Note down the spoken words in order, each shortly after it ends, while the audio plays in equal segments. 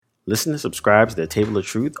Listen and subscribe to The Table of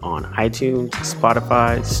Truth on iTunes,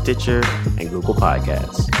 Spotify, Stitcher, and Google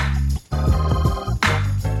Podcasts.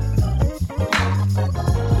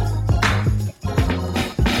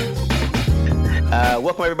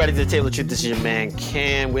 Welcome everybody to The Table of Truth. This is your man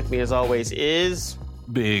Cam. With me as always is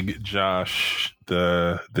Big Josh,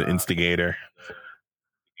 the instigator.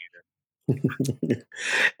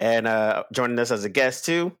 And joining us as a guest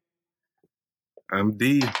too, I'm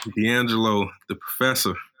D'Angelo, the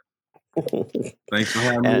professor. Thanks for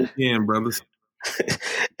having me again, brothers.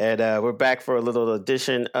 And we're back for a little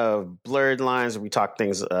edition of Blurred Lines, where we talk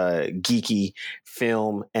things geeky,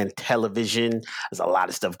 film, and television. There's a lot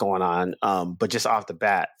of stuff going on. But just off the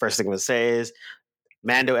bat, first thing I'm going to say is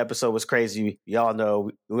Mando episode was crazy. Y'all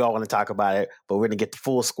know, we all want to talk about it, but we're going to get the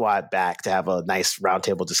full squad back to have a nice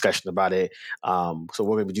roundtable discussion about it. So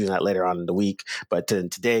we're going to be doing that later on in the week. But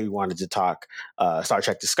today we wanted to talk Star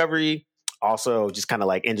Trek Discovery. Also, just kind of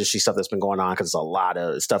like industry stuff that's been going on, because there's a lot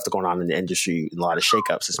of stuff that's going on in the industry and a lot of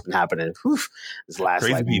shakeups that's been happening this last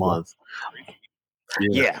month.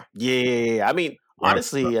 Yeah. I mean,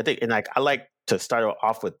 honestly, I think, and like I like to start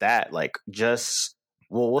off with that. Like, just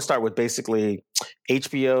we'll start with basically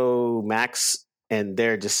HBO Max and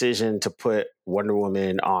their decision to put Wonder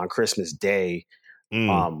Woman on Christmas Day,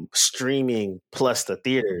 streaming plus the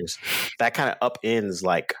theaters. That kind of upends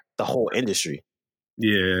like the whole industry.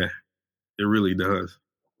 Yeah. It really does.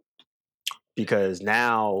 Because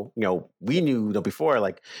now, we knew before,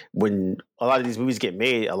 like when a lot of these movies get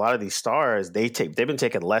made, a lot of these stars, they've been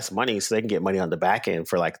taking less money so they can get money on the back end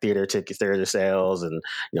for like theater tickets, theater sales, and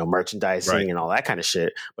merchandising and all that kind of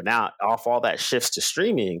shit. But now, off all that shifts to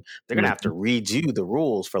streaming, they're gonna have to redo the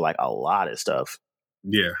rules for like a lot of stuff.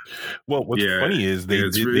 Yeah. Well, what's funny is they redid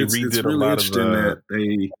it's really a lot of that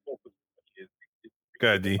they. Go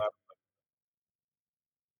ahead, D.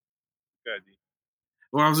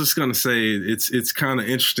 Well, I was just going to say it's kind of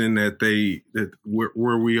interesting that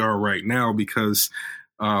where we are right now, because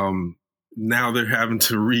now they're having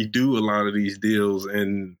to redo a lot of these deals,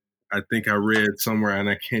 and I think I read somewhere, and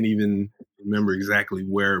I can't even remember exactly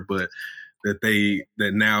where, but that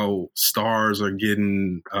now stars are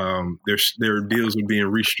getting their deals are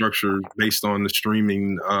being restructured based on the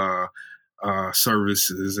streaming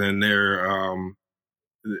services and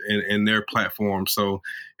their platform. So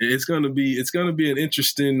it's gonna be an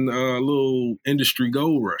interesting little industry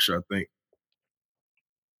gold rush, I think.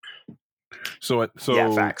 So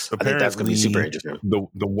yeah, facts. I think that's gonna be super interesting. The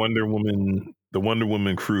Wonder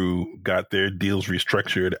Woman crew got their deals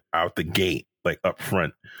restructured out the gate, like up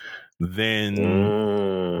front. Then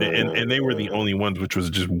and they were the only ones, which was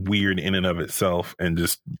just weird in and of itself and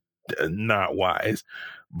just not wise.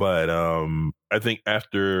 But I think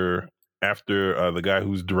after the guy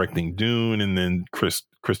who's directing Dune, and then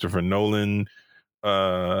Christopher Nolan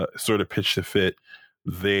sort of pitched a fit,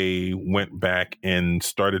 they went back and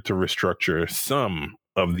started to restructure some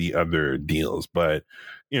of the other deals. But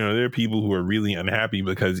there are people who are really unhappy,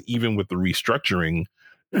 because even with the restructuring,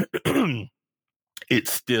 it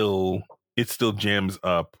still jams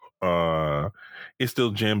up revenue.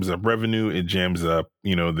 It jams up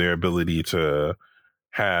their ability to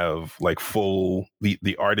have like full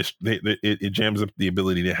the artist. It jams up the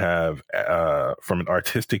ability to have from an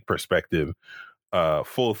artistic perspective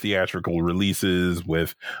full theatrical releases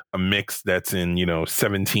with a mix that's in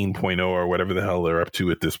 17.0 or whatever the hell they're up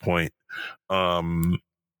to at this point,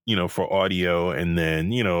 for audio. And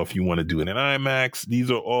then if you want to do it in IMAX,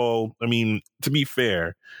 these are all, I mean, to be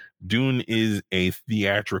fair, Dune is a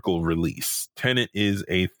theatrical release. Tenet is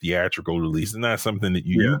a theatrical release. It's not something that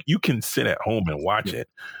you can sit at home and watch it,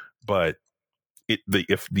 but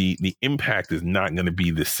if the impact is not going to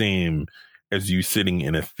be the same as you sitting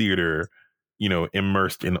in a theater,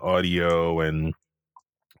 immersed in audio and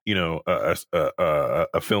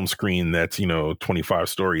a film screen that's 25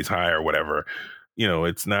 stories high or whatever.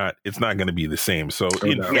 It's not going to be the same. So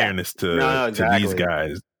in fairness to these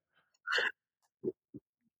guys.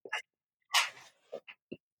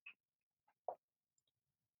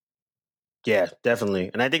 Yeah, definitely.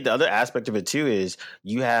 And I think the other aspect of it too is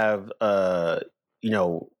you have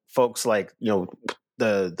folks like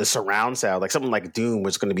the surround sound, like something like Doom,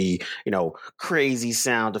 which is going to be crazy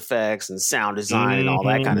sound effects and sound design and all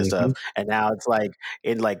that kind of stuff. And now it's like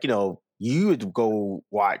you would go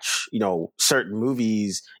watch certain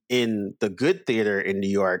movies in the good theater in New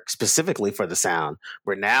York specifically for the sound,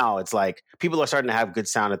 where now it's like people are starting to have good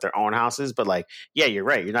sound at their own houses, but like, yeah, you're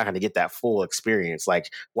right, you're not going to get that full experience.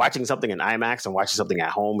 Like watching something in IMAX and watching something at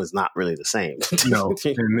home is not really the same. No, and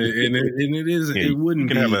it is. Yeah, it wouldn't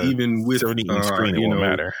be even with screen. It won't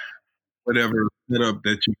matter whatever setup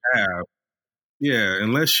that you have. Yeah,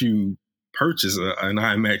 unless you purchase an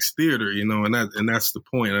IMAX theater, and that's the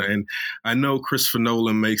point. And I know Christopher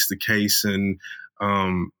Nolan makes the case, and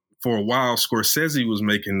for a while Scorsese was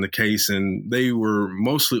making the case, and they were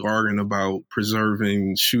mostly arguing about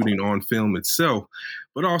preserving shooting on film itself,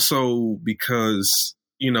 but also because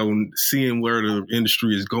seeing where the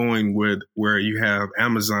industry is going, where you have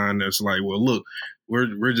Amazon that's like, well, look,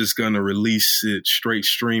 we're just gonna release it straight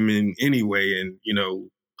streaming anyway, and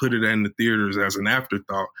put it in the theaters as an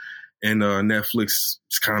afterthought. And Netflix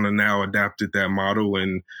has kind of now adapted that model.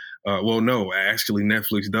 And no, actually,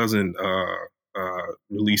 Netflix doesn't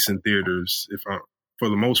release in theaters for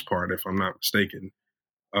the most part, if I'm not mistaken.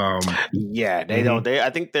 Yeah, they don't. I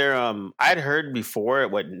think they're. I'd heard before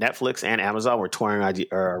what Netflix and Amazon were touring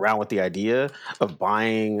around with the idea of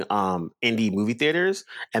buying indie movie theaters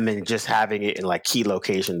and then just having it in like key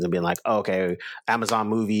locations and being like, oh, okay, Amazon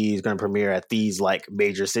movie is going to premiere at these like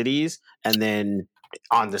major cities, and then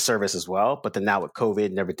on the service as well. But then now with COVID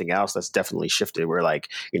and everything else, that's definitely shifted. We're like,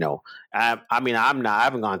 I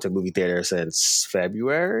haven't gone to a movie theater since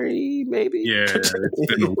February, maybe. Yeah, it's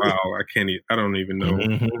been a while. I don't even know.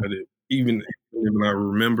 Even when I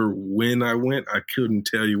remember when I went, I couldn't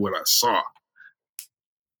tell you what I saw.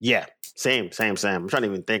 Yeah, same. I'm trying to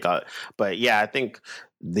even think of it. But yeah, I think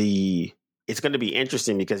it's going to be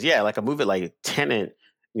interesting because like a movie like Tenet,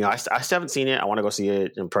 I still haven't seen it. I want to go see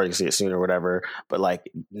it and probably see it soon or whatever. But like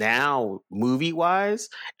now, movie wise,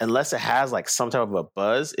 unless it has like some type of a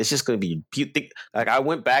buzz, it's just going to be like I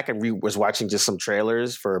went back and was watching just some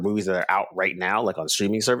trailers for movies that are out right now, like on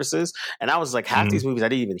streaming services, and I was like, half these movies I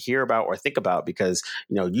didn't even hear about or think about because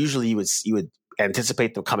usually you would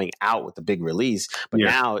anticipate them coming out with a big release, but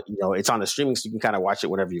now it's on the streaming, so you can kind of watch it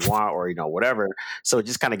whenever you want or whatever. So it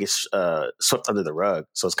just kind of gets swept under the rug.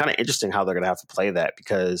 So it's kind of interesting how they're going to have to play that,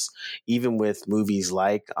 because even with movies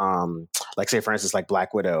like say for instance like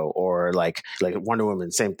Black Widow or like Wonder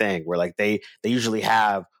Woman, same thing, where like they usually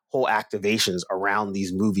have whole activations around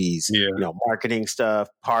these movies, marketing stuff,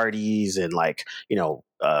 parties, and like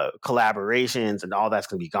collaborations, and all that's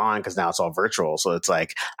going to be gone because now it's all virtual. So it's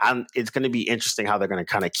like it's going to be interesting how they're going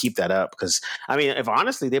to kind of keep that up, because I mean, if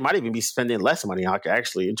honestly, they might even be spending less money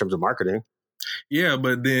actually in terms of marketing. Yeah,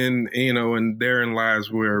 but then and therein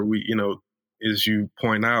lies where we as you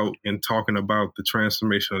point out in talking about the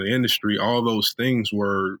transformation of the industry, all those things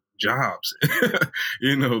were jobs.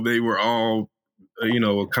 They were all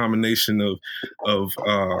a combination of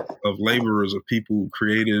laborers, of people,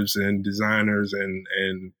 creatives and designers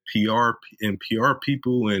and PR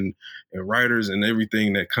people and writers and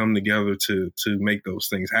everything that come together to make those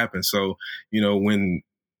things happen. So, when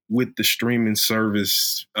with the streaming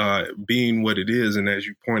service being what it is, and as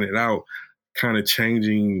you pointed out, kind of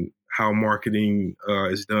changing how marketing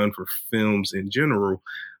is done for films in general,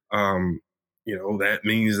 that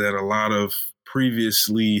means that a lot of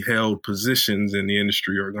previously held positions in the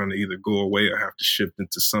industry are going to either go away or have to shift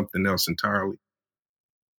into something else entirely.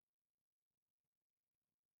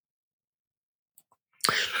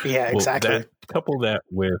 Yeah, exactly. Couple that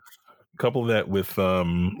with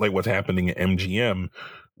like what's happening at MGM,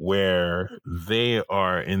 where they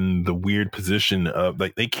are in the weird position of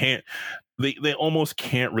like they almost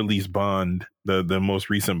can't release Bond, the most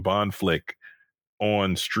recent Bond flick,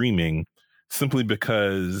 on streaming, simply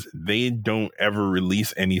because they don't ever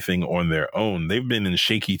release anything on their own. They've been in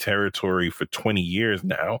shaky territory for 20 years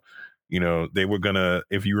now. They were gonna,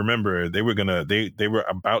 if you remember, they were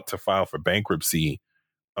about to file for bankruptcy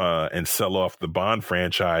and sell off the Bond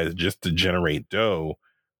franchise just to generate dough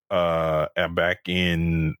back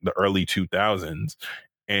in the early 2000s.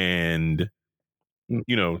 And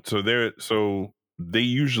so they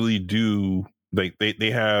usually do, like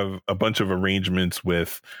they have a bunch of arrangements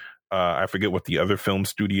with I forget what the other film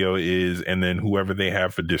studio is, and then whoever they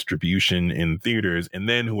have for distribution in theaters, and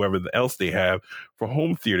then whoever else they have for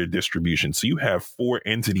home theater distribution. So you have 4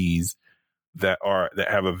 entities that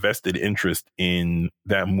have a vested interest in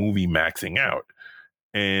that movie maxing out.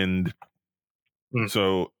 And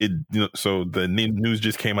so the news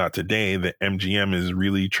just came out today that MGM is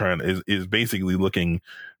really is basically looking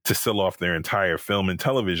to sell off their entire film and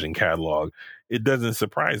television catalog. It doesn't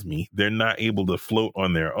surprise me. They're not able to float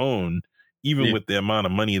on their own, even with the amount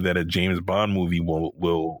of money that a James Bond movie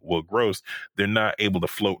will gross. They're not able to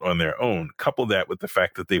float on their own. Couple that with the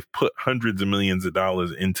fact that they've put hundreds of millions of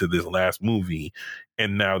dollars into this last movie,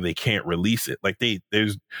 and now they can't release it. Like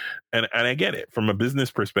and I get it from a business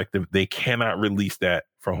perspective, they cannot release that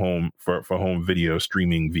for home video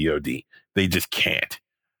streaming VOD. They just can't.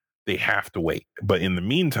 They have to wait. But in the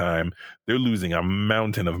meantime, they're losing a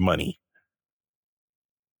mountain of money.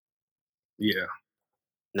 Yeah.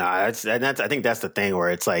 No, I think that's the thing where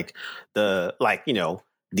it's like the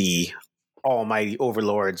almighty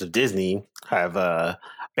overlords of Disney have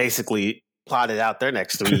basically plotted out their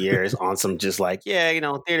next 3 years on some just like,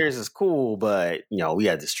 theaters is cool, but we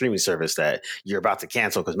had the streaming service that you're about to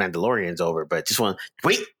cancel because Mandalorian's over, but just wait.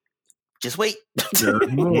 There's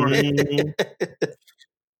more. There's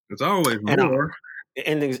always more.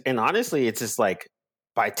 And honestly, it's just like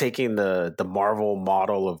by taking the Marvel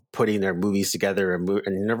model of putting their movies together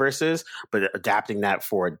in universes, but adapting that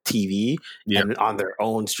for TV and on their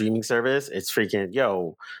own streaming service, it's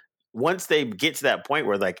freaking once they get to that point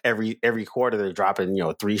where like every quarter they're dropping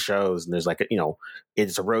 3 shows and there's like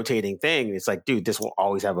it's a rotating thing. It's like, dude, this will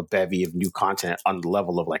always have a bevy of new content on the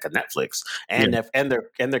level of like a Netflix, and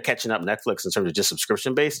they're catching up Netflix in terms of just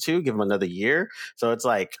subscription based too. Give them another year, so it's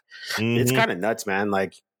like it's kind of nuts, man.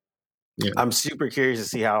 Like I'm super curious to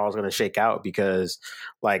see how it's going to shake out because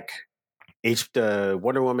like the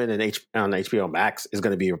Wonder Woman on HBO Max is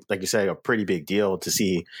going to be, like you say, a pretty big deal to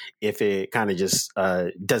see if it kind of just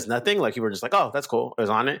does nothing. Like you were just like, oh, that's cool, it was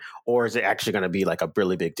on it, or is it actually going to be like a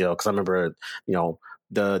really big deal? Because I remember, the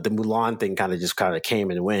Mulan thing kind of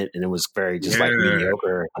came and went, and it was very just like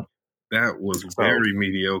mediocre. That was very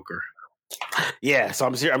mediocre. Yeah, so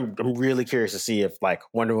I'm really curious to see if like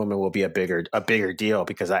Wonder Woman will be a bigger deal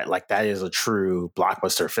because that is a true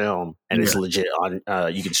blockbuster film and it's legit on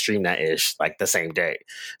you can stream that ish like the same day.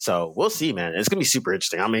 So we'll see, man. It's gonna be super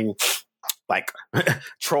interesting. I mean, like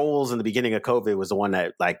Trolls in the beginning of COVID was the one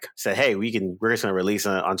that like said, hey, we're just gonna release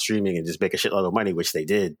on streaming and just make a shitload of money, which they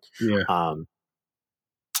did. Yeah.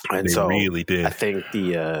 And they so really did. I think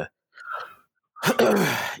the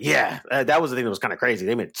that was the thing that was kind of crazy.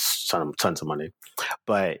 They made tons of money,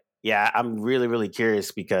 but yeah, I'm really, really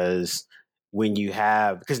curious because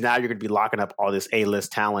because now you're going to be locking up all this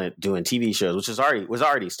A-list talent doing TV shows, which was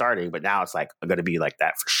already starting, but now it's like going to be like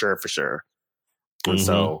that for sure. And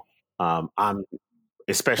so I'm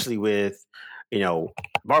especially with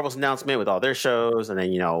Marvel's announcement with all their shows, and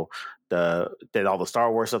then all the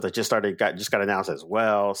Star Wars stuff that just got announced as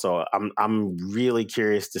well. So I'm really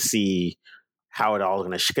curious to see how it all is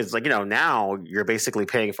going to, because now you're basically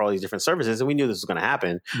paying for all these different services, and we knew this was going to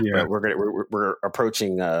happen. But we're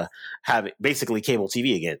approaching having basically cable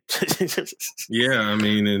TV again. Yeah, I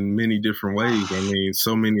mean, in many different ways. I mean,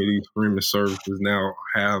 so many of these streaming services now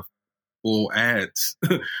have full ads.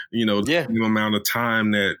 The amount of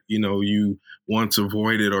time that you once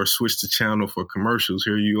avoided or switched the channel for commercials.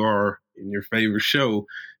 Here you are in your favorite show,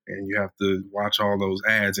 and you have to watch all those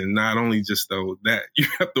ads. And not only just that, you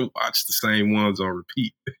have to watch the same ones on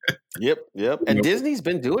repeat. Yep. And Disney's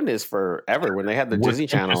been doing this forever. When they had the Disney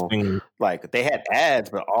Channel, like they had ads,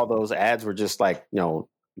 but all those ads were just like,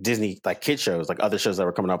 Disney, like kid shows, like other shows that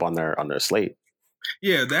were coming up on their slate.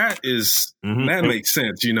 Yeah, that makes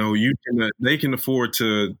sense. They can afford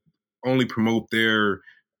to only promote their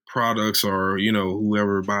products or,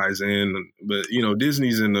 whoever buys in. But,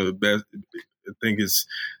 Disney's in the best. I think it's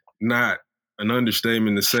not an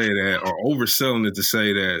understatement to say that, or overselling it to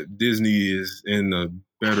say that Disney is in a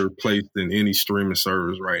better place than any streaming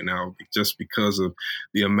service right now, just because of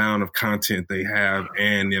the amount of content they have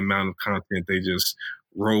and the amount of content they just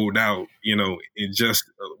rolled out,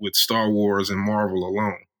 with Star Wars and Marvel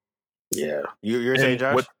alone. Yeah, you're saying,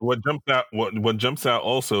 Josh? What jumps out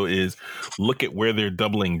also is look at where they're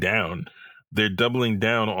doubling down. They're doubling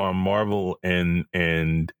down on Marvel and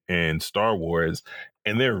Star Wars,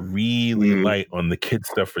 and they're really light on the kid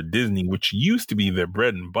stuff for Disney, which used to be their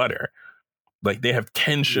bread and butter. Like they have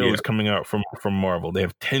 10 shows coming out from Marvel. They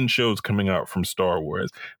have 10 shows coming out from Star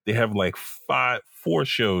Wars. They have like 4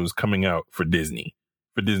 shows coming out for Disney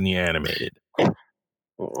animated. And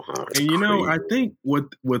I think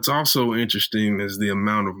what's also interesting is the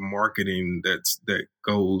amount of marketing that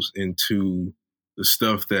goes into the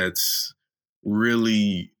stuff that's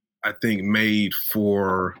really, I think, made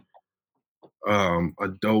for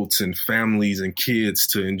adults and families and kids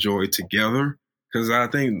to enjoy together. Because I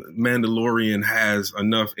think Mandalorian has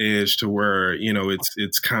enough edge to where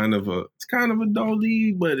it's kind of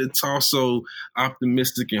adult-y, but it's also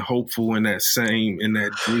optimistic and hopeful in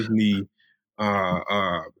that Disney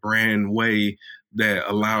brand way that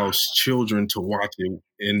allows children to watch it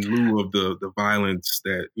in lieu of the violence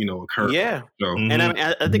that occurs. Yeah, so, and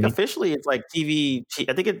I think officially it's like TV.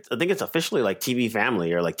 I think it's officially like TV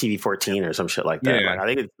Family or like TV 14 or some shit like that. Yeah. Like, I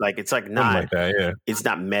think it's like not like that. Yeah, it's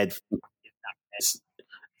not med.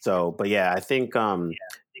 So, but yeah, I think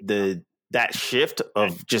that shift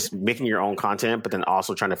of just making your own content, but then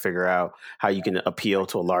also trying to figure out how you can appeal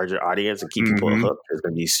to a larger audience and keep people hooked is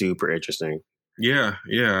going to be super interesting. Yeah.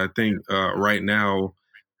 I think right now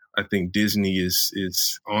I think Disney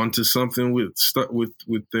is onto something with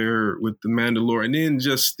the Mandalorian, and then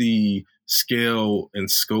just the scale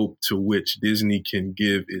and scope to which Disney can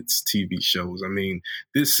give its TV shows. I mean,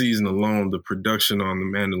 this season alone, the production on The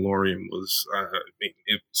Mandalorian was,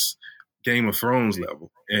 it was Game of Thrones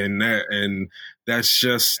level, and that's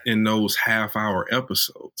just in those half-hour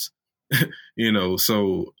episodes,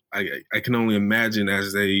 So I can only imagine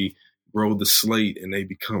as they grow the slate and they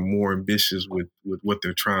become more ambitious with what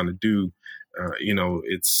they're trying to do.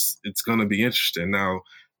 It's going to be interesting. Now,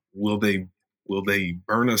 will they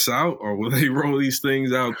burn us out, or will they roll these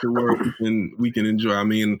things out to where we can enjoy? I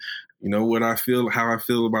mean, how I feel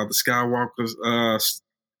about the Skywalker's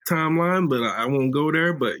timeline, but I won't go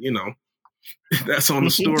there. But that's on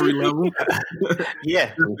the story level.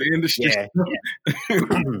 Yeah, the industry. Yeah.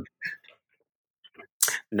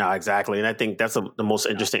 No, exactly, and I think that's the most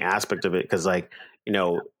interesting aspect of it, because it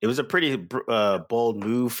was a pretty bold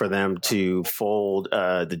move for them to fold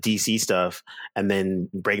the DC stuff and then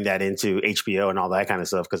bring that into HBO and all that kind of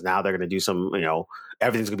stuff, because now they're going to do some,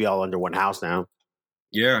 everything's going to be all under one house now.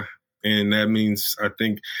 Yeah, and that means, I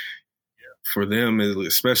think, for them,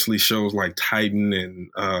 especially shows like Titan and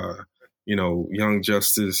Young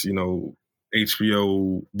Justice,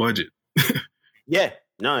 HBO budget. Yeah.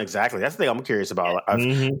 No, exactly. That's the thing I'm curious about.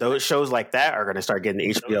 Those shows like that are going to start getting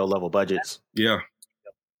HBO level budgets. Yeah.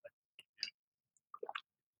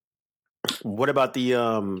 What about the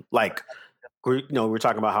we're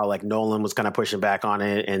talking about how Nolan was kind of pushing back on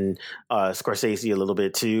it, and Scorsese a little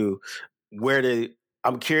bit too.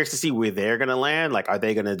 I'm curious to see where they're going to land. Are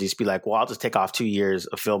they going to just be like, well, I'll just take off 2 years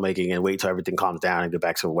of filmmaking and wait till everything calms down and get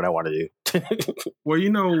back to what I want to do? Well,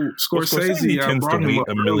 Scorsese tends to wait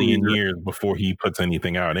a million years before he puts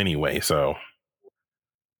anything out anyway. So,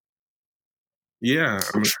 yeah.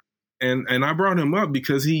 And I brought him up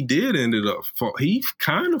because he did ended up, he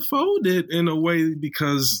kind of folded in a way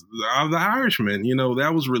because of The Irishman,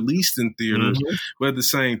 that was released in theaters, but at the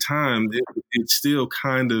same time, it still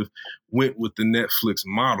kind of went with the Netflix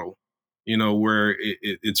model, where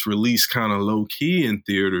it's released kind of low key in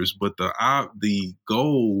theaters, but the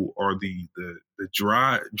goal or the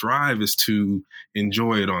drive is to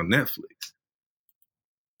enjoy it on Netflix.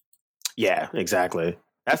 Yeah, exactly.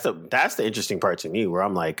 That's the interesting part to me, where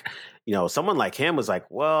I'm like, someone like him was like,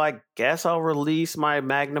 well, I guess I'll release my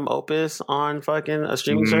magnum opus on fucking a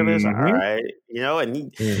streaming service. All right.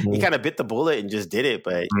 And he kind of bit the bullet and just did it,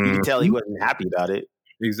 but you can tell he wasn't happy about it.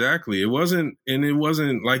 Exactly. It wasn't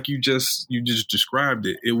like you just described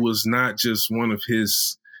it. It was not just one of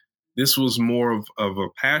his, this was more of a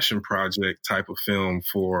passion project type of film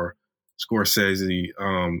for Scorsese.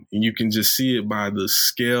 And you can just see it by the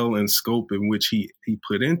scale and scope in which he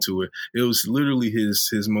put into it. It was literally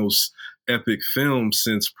his most epic film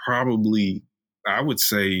since probably, I would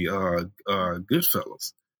say,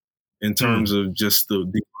 Goodfellas, in terms of just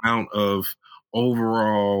the amount of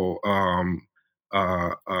overall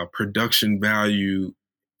production value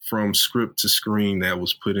from script to screen that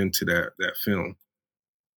was put into that film.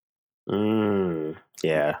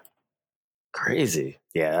 Yeah. Crazy.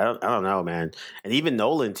 Yeah, I don't know, man. And even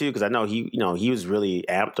Nolan too, because I know he was really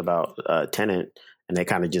amped about Tenet, and they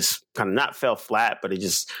kind of not fell flat, but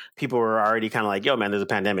people were already kind of like, yo, man, there's a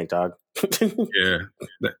pandemic, dog. Yeah,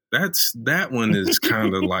 that one is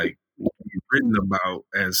kind of like written about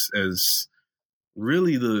as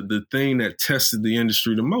really the thing that tested the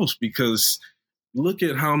industry the most, because look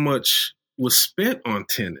at how much was spent on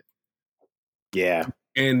Tenet. Yeah.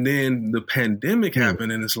 And then the pandemic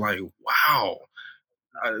happened, and it's like, wow,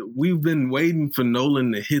 we've been waiting for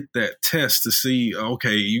Nolan to hit that test to see,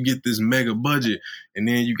 okay, you get this mega budget, and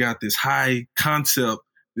then you got this high concept,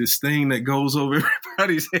 this thing that goes over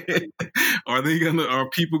everybody's head. Are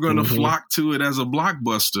people gonna flock to it as a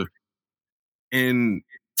blockbuster? And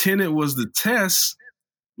Tenet was the test,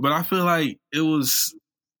 but I feel like it was,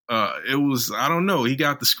 I don't know, he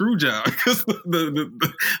got the screw job, because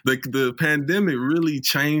the pandemic really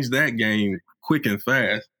changed that game quick and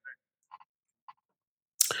fast.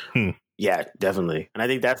 Yeah, definitely. And I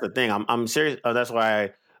think that's the thing. I'm serious. That's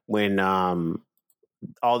why when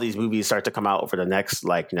all these movies start to come out over the next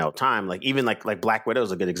time, even like Black Widow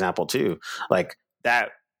is a good example too. Like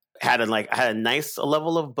that had a nice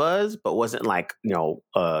level of buzz, but wasn't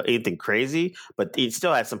anything crazy. But it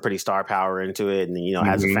still had some pretty star power into it, and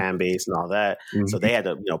has a fan base and all that. So they had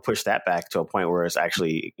to push that back to a point where it's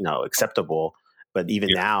actually acceptable. But even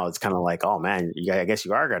now, it's kind of like, oh man, I guess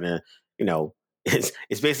you are gonna it's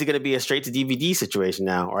basically going to be a straight to DVD situation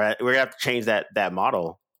now, or we're going to have to change that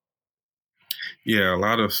model. Yeah, a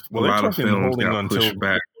lot of films got pushed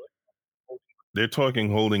back. They're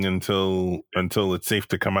talking holding until it's safe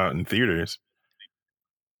to come out in theaters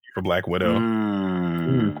for Black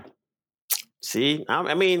Widow. See,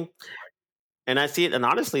 I mean, and I see it, and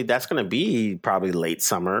honestly, that's going to be probably late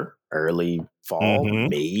summer, early fall,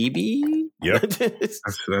 maybe. Yep.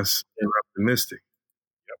 That's optimistic.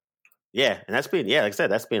 Yeah, and that's being like I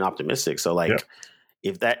said, that's being optimistic. So like,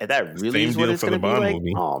 if that really Same is what deal it's for going the to be Bond like,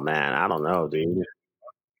 movie. oh man, I don't know, dude.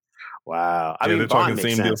 Wow, I Yeah, mean, they're Bond talking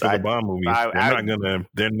makes same deal sense. for the Bond movie.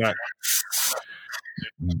 They're not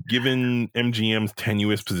given MGM's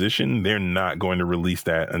tenuous position. They're not going to release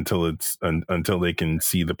that until they can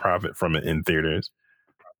see the profit from it in theaters.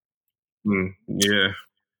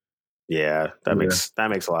 Yeah, that makes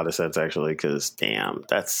a lot of sense actually. Because damn,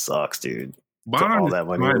 that sucks, dude. Bond all is that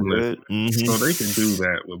money, so they can do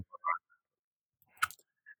that with.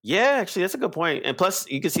 Yeah, actually, that's a good point. And plus,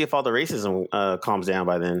 you can see if all the racism calms down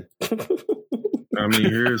by then. I mean,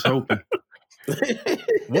 here's hoping.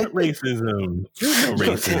 What racism? There's no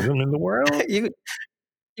racism in the world. You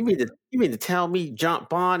mean to tell me John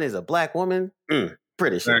Bond is a black woman?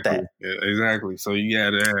 British at that. Yeah, exactly. So you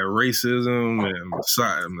got to have racism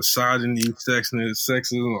and misogyny,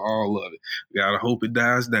 sexism, all of it. You got to hope it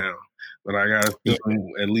dies down. But I got to feel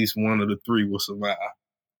at least one of the three will survive.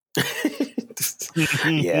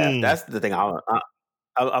 Yeah, that's the thing.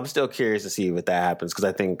 I'm still curious to see what that happens because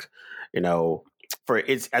I think, I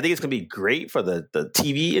think it's gonna be great for the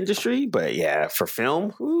TV industry, but yeah, for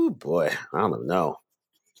film, ooh boy, I don't know.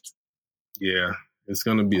 Yeah, it's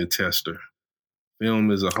gonna be a tester.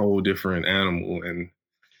 Film is a whole different animal, and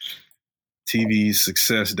TV's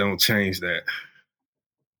success don't change that.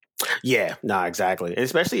 Yeah, no, exactly. And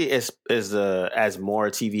especially as more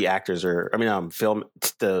TV actors film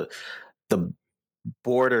the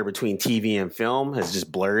border between TV and film has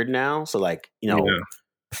just blurred now. So like,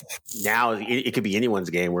 now it could be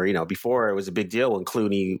anyone's game where, before it was a big deal when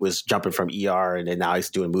Clooney was jumping from ER and then now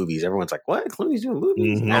he's doing movies. Everyone's like, what? Clooney's doing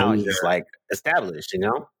movies? Now he's like established,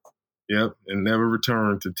 Yep. And never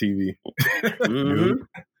returned to TV.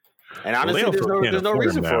 And honestly, there's no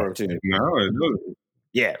reason for him to. No, it doesn't.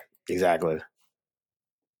 Yeah, exactly.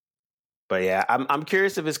 But yeah, I'm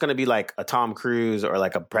curious if it's going to be like a Tom Cruise or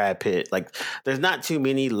like a Brad Pitt. Like, there's not too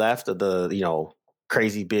many left of the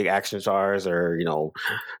crazy big action stars or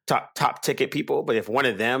top ticket people. But if one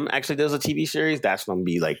of them actually does a TV series, that's going to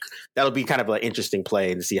be that'll be kind of an interesting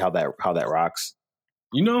play and see how that rocks.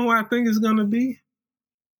 You know who I think is going to be,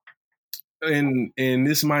 and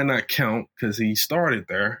this might not count because he started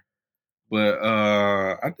there, but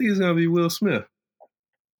I think it's going to be Will Smith.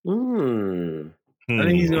 I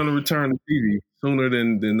think he's going to return to TV sooner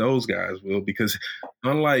than those guys will, because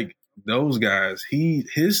unlike those guys,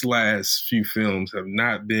 his last few films have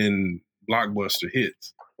not been blockbuster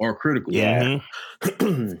hits or critical. Yeah,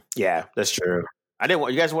 yeah, that's true.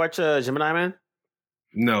 You guys watch Gemini Man?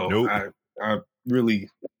 No, nope. I really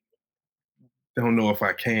don't know if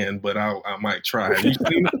I can, but I might try. Have you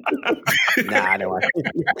seen it? Nah, I don't.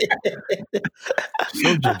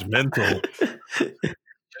 So judgmental.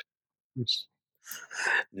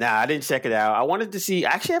 Nah, I didn't check it out. I wanted to see. I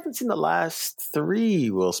actually haven't seen the last 3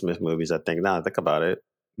 Will Smith movies. I think. Now I think about it.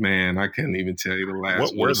 Man, I couldn't even tell you the last.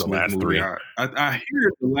 What were the last movie. 3? I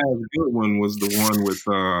hear the last good one was the one with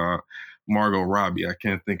Margot Robbie. I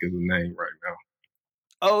can't think of the name right now.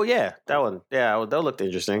 Oh yeah, that one. Yeah, that looked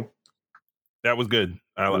interesting. That was good.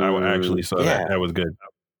 I actually saw that. That was good.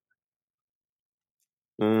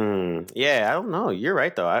 Yeah, I don't know. You're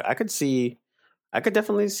right though. I could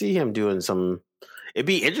definitely see him doing some. It'd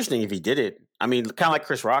be interesting if he did it. I mean, kind of like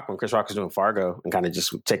Chris Rock when Chris Rock was doing Fargo and kind of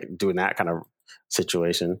just doing that kind of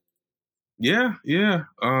situation. Yeah.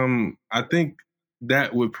 I think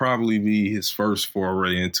that would probably be his first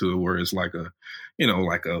foray into it, where it's like a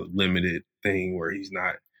limited thing where he's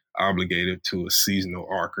not obligated to a seasonal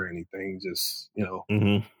arc or anything. Just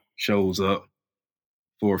shows up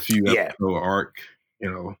for a few episode arc.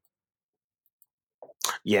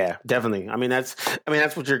 Yeah, definitely. I mean that's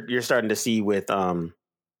what you're starting to see with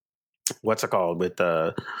what's it called with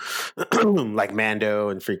like Mando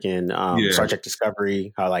and freaking Star Trek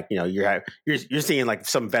Discovery. How you're seeing like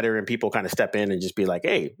some veteran people kind of step in and just be like,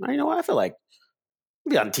 hey, you know what? I feel like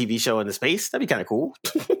be on a TV show in the space. That'd be kind of cool.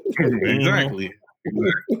 Exactly.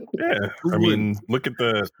 Yeah, I mean, look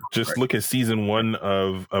at season 1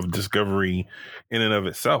 of Discovery in and of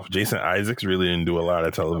itself. Jason Isaacs really didn't do a lot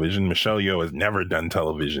of television. Michelle Yeoh has never done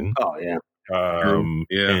television. Oh yeah. And,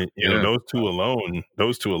 those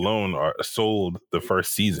two alone are sold the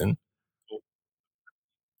first season.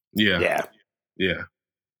 Yeah. No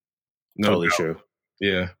totally doubt. true.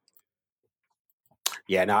 Yeah.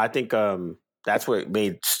 Yeah. No, I think that's what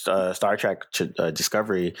made Star Trek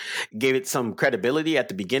Discovery gave it some credibility at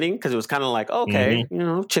the beginning because it was kind of like, okay,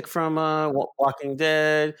 chick from Walking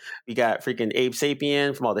Dead. We got freaking Abe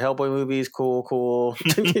Sapien from all the Hellboy movies. Cool.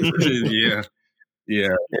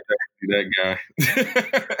 Yeah, that guy.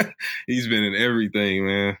 He's been in everything,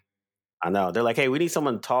 man. I know. They're like, hey, we need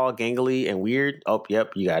someone tall, gangly, and weird. Oh,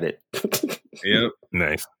 yep, you got it. Yep,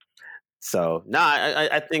 nice. So no,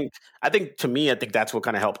 I think to me, I think that's what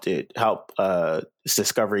kind of helped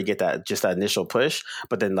Discovery get that initial push.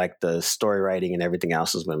 But then like the story writing and everything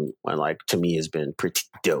else has been like to me has been pretty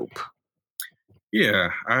dope. Yeah,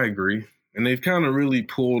 I agree. And they've kind of really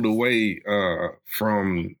pulled away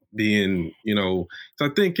from being, so I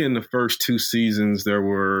think in the first 2 seasons there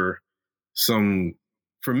were some,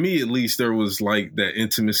 for me at least, there was like that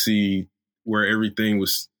intimacy where everything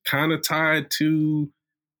was kind of tied to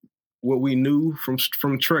what we knew from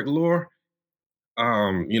Trek lore,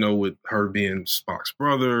 with her being Spock's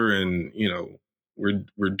brother, and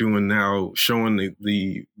we're doing now showing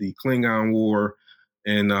the Klingon War,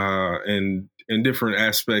 and different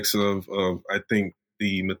aspects of I think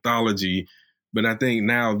the mythology, but I think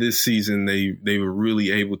now this season they were really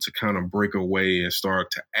able to kind of break away and start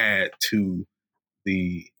to add to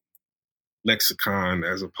the lexicon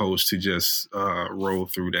as opposed to just roll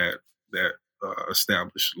through that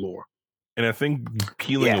established lore. And I think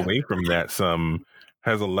peeling away from that some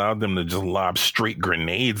has allowed them to just lob straight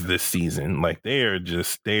grenades this season. Like they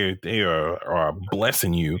are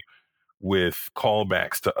blessing you with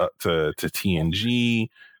callbacks to TNG,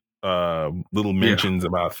 little mentions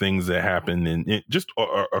about things that happen and just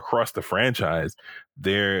across the franchise.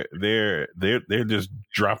 They're just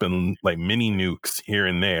dropping like mini nukes here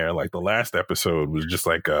and there. Like the last episode was just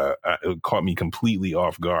like it caught me completely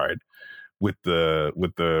off guard with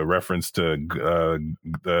the reference to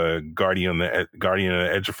the Guardian of the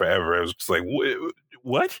Edge of Forever. I was just like, what?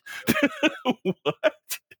 What?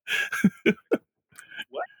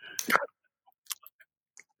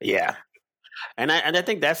 Yeah. And I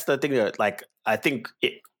think that's the thing that, like, I think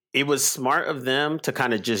it was smart of them to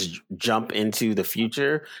kind of just jump into the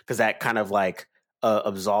future, because that kind of like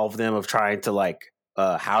absolved them of trying to like,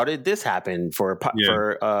 how did this happen for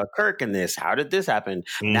Kirk in this? How did this happen?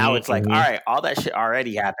 Mm-hmm, now it's like, all right, all that shit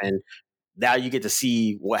already happened. Now you get to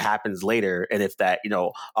see what happens later, and if that,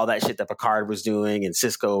 all that shit that Picard was doing and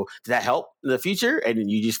Sisko, did that help in the future? And then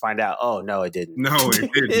you just find out, oh no, it didn't. No, it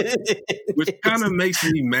didn't. Which kind of makes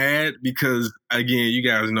me mad because, again, you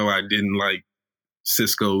guys know I didn't like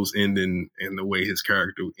Sisko's ending and the way his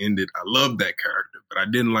character ended. I love that character, but I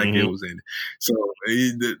didn't like it was ended. So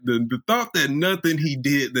the thought that nothing he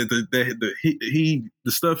did, that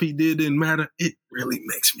the stuff he did didn't matter, it really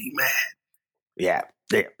makes me mad. Yeah.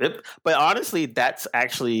 But honestly, that's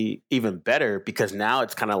actually even better, because now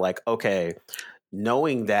it's kind of like, okay,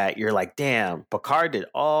 knowing that, you're like, damn, Picard did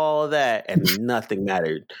all that and nothing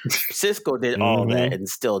mattered. Sisko did all that and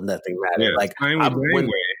still nothing mattered.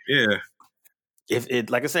 Yeah, if it,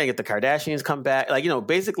 like I was saying, if the Kardashians come back, like,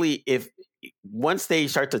 basically if once they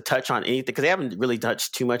start to touch on anything, because they haven't really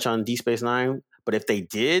touched too much on Deep Space Nine, but if they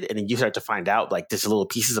did, and then you start to find out like just little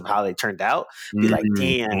pieces of how they turned out, be like,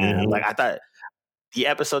 damn, like I thought the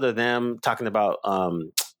episode of them talking about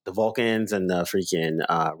the Vulcans and the freaking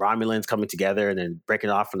Romulans coming together and then breaking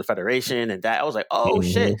off from the Federation, and that, I was like, oh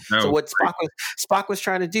shit! So what Spock was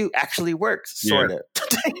trying to do actually worked, sort of.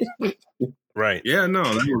 Right? Yeah, no,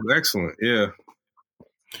 that was excellent. Yeah.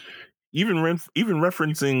 Even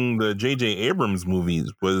referencing the J.J. Abrams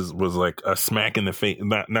movies was like a smack in the face,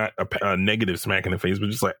 not a negative smack in the face, but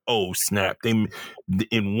just like, oh snap! They,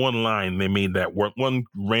 in one line, they made that work. One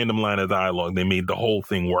random line of dialogue, they made the whole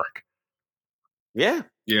thing work. Yeah.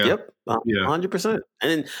 Yep. 100%.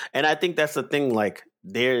 And I think that's the thing. Like,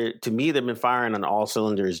 to me, they've been firing on all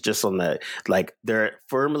cylinders, just on that. Like, they're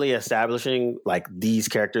firmly establishing like these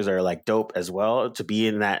characters are like dope as well to be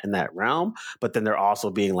in that realm, but then they're also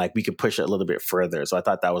being like, we could push it a little bit further. So I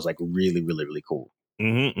thought that was like really, really, really cool.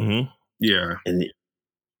 Yeah.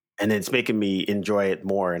 And it's making me enjoy it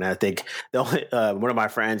more. And I think the only one of my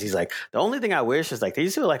friends, he's like, the only thing I wish is like they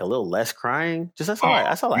just feel like a little less crying. Just that's all I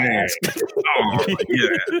ask. Yeah.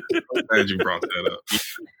 I'm glad you brought that up.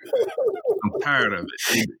 I'm tired of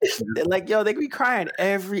it. They're like, yo, they could be crying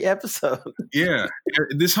every episode. Yeah,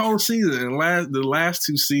 this whole season, the last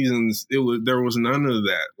 2 seasons, there was none of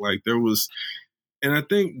that. Like there was, and I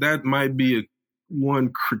think that might be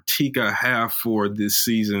one critique I have for this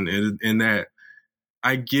season, and that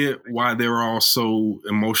I get why they're all so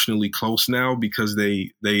emotionally close now, because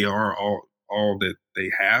they are all that they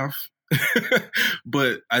have.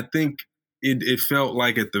 But I think it felt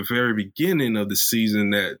like at the very beginning of the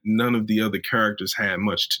season that none of the other characters had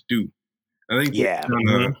much to do. I think we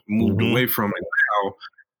kind of moved away from it now,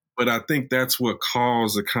 but I think that's what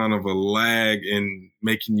caused a kind of a lag in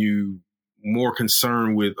making you more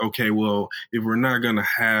concerned with, okay, well, if we're not going to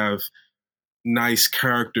have nice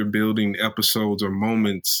character building episodes or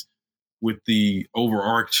moments with the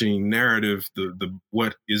overarching narrative, the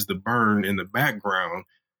what is the burn in the background,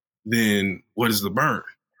 then what is the burn?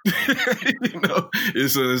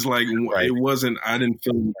 It's like It wasn't. I didn't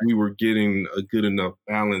feel like we were getting a good enough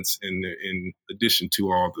balance in addition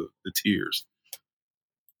to all the tiers.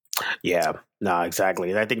 Yeah, no,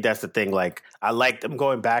 exactly. And I think that's the thing. Like, I like them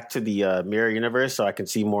going back to the mirror universe so I can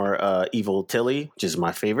see more evil Tilly, which is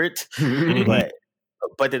my favorite.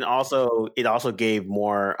 But then also it also gave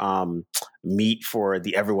more meat for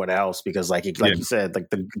the everyone else, because like you said, like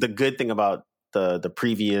the good thing about the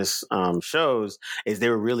previous shows is they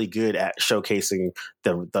were really good at showcasing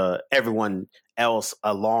the everyone else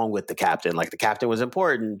along with the captain. Like, the captain was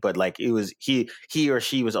important, but like it was he or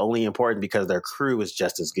she was only important because their crew was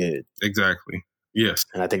just as good. Exactly. Yes.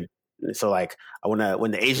 And I think so. Like,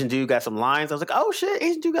 when the Asian dude got some lines, I was like, oh shit,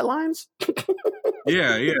 Asian dude got lines.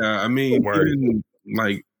 Yeah. I mean, even,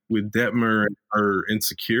 like with Detmer and her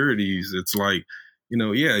insecurities, it's like,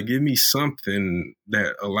 give me something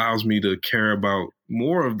that allows me to care about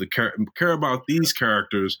more of care about these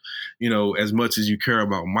characters, as much as you care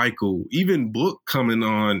about Michael. Even Book coming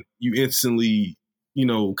on, you instantly,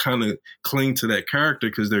 kind of cling to that character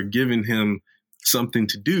because they're giving him something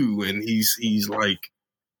to do, and he's like,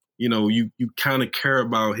 you kind of care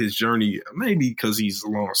about his journey, maybe because he's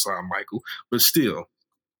alongside Michael, but still.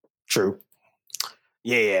 True.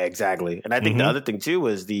 Yeah, exactly. And I think the other thing too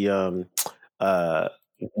was the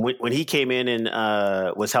when he came in and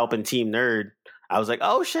was helping Team Nerd, I was like,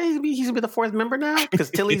 oh shit, he's gonna be the fourth member now, because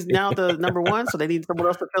Tilly's now the number one, so they need someone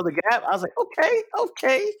else to fill the gap. I was like, okay,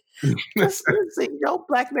 let's see,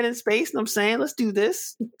 black men in space. And I'm saying, let's do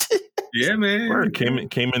this. Yeah, man. Word. Came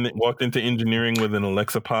in, walked into engineering with an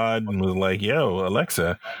Alexa pod and was like, yo,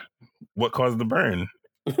 Alexa, what caused the burn?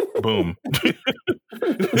 Boom.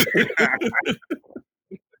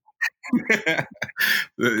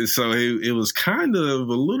 So it was kind of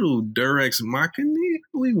a little Durex Machina.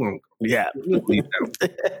 We won't. Yeah.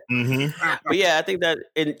 But yeah, I think that,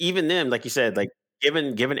 and even them, like you said, like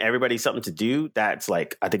giving everybody something to do, that's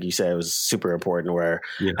like, I think you said it was super important, where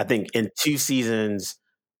I think in 2 seasons,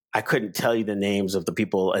 I couldn't tell you the names of the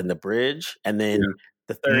people in the bridge. And then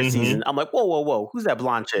the third season, I'm like, whoa. Who's that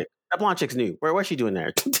blonde chick? That blonde chick's new. What's she doing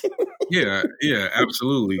there? Yeah,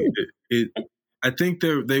 absolutely. I think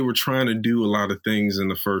they were trying to do a lot of things in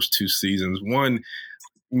the first 2 seasons. One,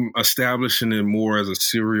 establishing it more as a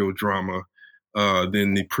serial drama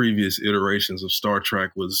than the previous iterations of Star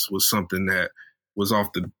Trek was something that was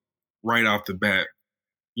right off the bat.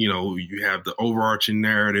 You have the overarching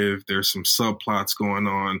narrative. There's some subplots going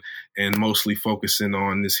on, and mostly focusing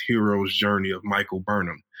on this hero's journey of Michael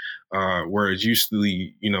Burnham. Whereas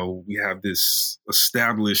usually, we have this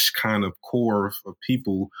established kind of core of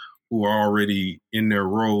people who are already in their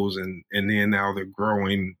roles, and then now they're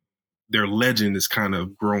growing. Their legend is kind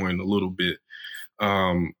of growing a little bit.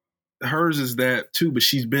 Hers is that too, but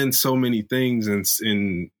she's been so many things, and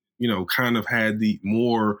kind of had the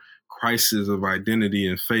more crisis of identity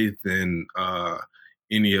and faith than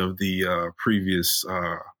any of the previous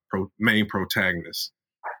main protagonists.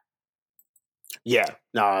 Yeah,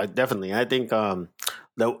 no, definitely. I think I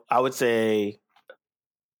would say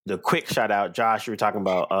the quick shout out, Josh, you were talking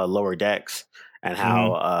about Lower Decks and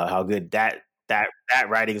how good that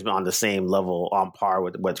writing's been on the same level, on par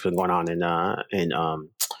with what's been going on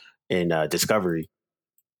in Discovery.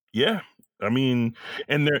 Yeah. I mean,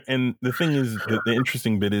 and the thing is, the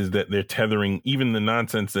interesting bit is that they're tethering even the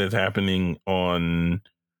nonsense that's happening on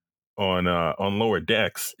Lower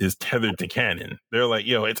Decks is tethered to canon. They're like,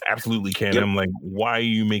 yo, it's absolutely canon. Yep. I'm like, why are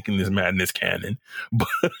you making this madness canon? But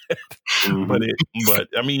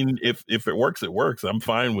I mean, if it works, it works. I'm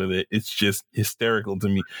fine with it. It's just hysterical to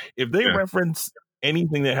me. If they reference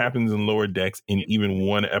anything that happens in Lower Decks in even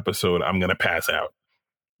one episode, I'm gonna pass out.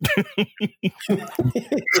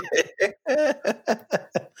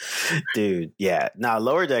 Dude, yeah. Now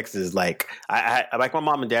Lower Decks is like, I like, my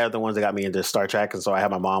mom and dad are the ones that got me into Star Trek, and so I had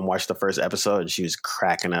my mom watch the first episode, and she was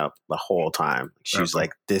cracking up the whole time. She was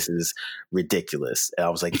like, "This is ridiculous." And I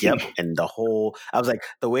was like, "Yep." And I was like,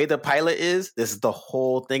 the way the pilot is, this is the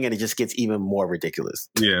whole thing, and it just gets even more ridiculous.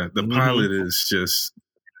 Yeah, the pilot is just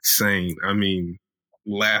insane. I mean,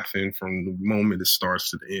 laughing from the moment it starts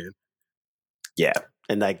to the end. Yeah.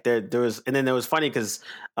 And like there was, and then it was funny because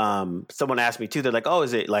someone asked me too. They're like, "Oh,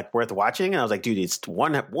 is it like worth watching?" And I was like, "Dude, it's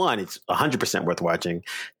one, it's 100% worth watching.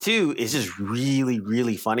 Two, it's just really,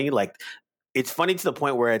 really funny. Like it's funny to the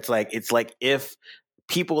point where it's like if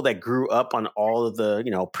people that grew up on all of the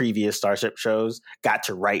previous Starship shows got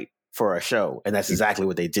to write for a show, and that's exactly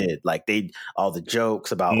what they did. Like all the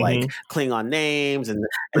jokes about like Klingon names, and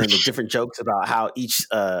then the different jokes about how each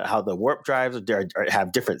how the warp drives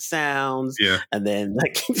have different sounds, and then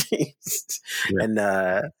like and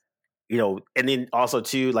and then also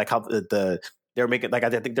too like how they were making like I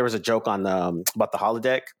think there was a joke on about the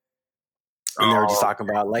holodeck. And they were just talking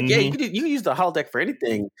about like, yeah, you can use the holodeck for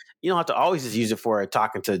anything. You don't have to always just use it for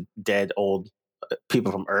talking to dead old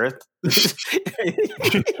people from Earth. Is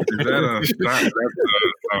that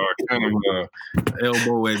a kind of a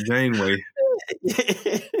elbow at Janeway?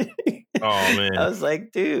 Oh man, I was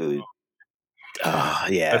like, dude. Oh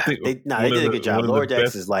yeah, they did a good job. Lower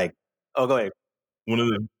Decks is like, oh, go ahead. One of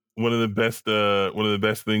the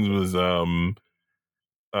best things was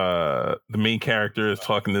the main character is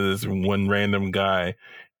talking to this one random guy,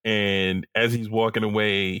 and as he's walking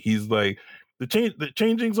away, he's like, the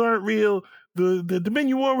changings aren't real. The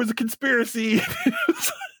Dominion War was a conspiracy.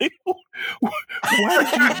 Like,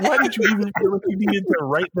 why did you even feel like you needed to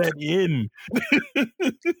write that in?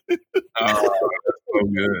 Oh, that's so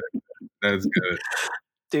good. That's good.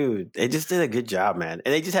 Dude, they just did a good job, man.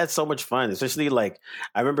 And they just had so much fun, especially like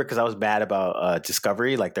I remember because I was bad about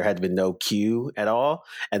Discovery, like there had been no Q at all.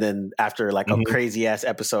 And then after like a crazy ass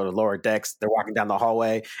episode of Lower Decks, they're walking down the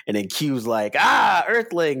hallway and then Q's like,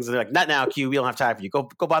 Earthlings. And they're like, not now, Q, we don't have time for you. Go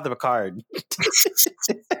bother Picard.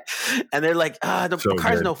 And they're like,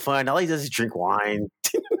 Picard's no fun. All he does is drink wine.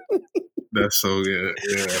 That's so good.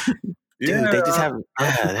 Yeah. Dude, they just have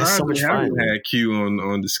that's so much fun. I haven't had Q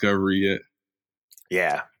on Discovery yet.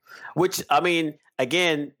 Yeah. Which, I mean,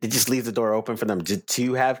 again, it just leaves the door open for them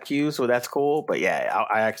to have Q, so that's cool. But yeah,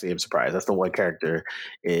 I actually am surprised. That's the one character.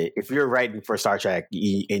 If you're writing for Star Trek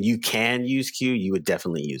and you can use Q, you would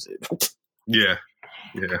definitely use it. Yeah.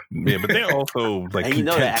 But they're also like, and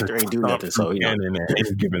the actor ain't doing nothing, so at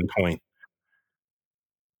any given point.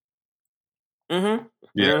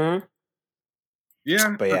 Yeah.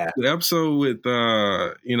 Yeah, but yeah, the episode with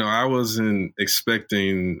I wasn't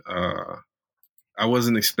expecting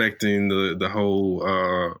the whole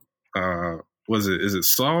is it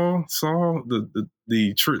Saul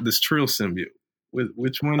this Trill symbiote.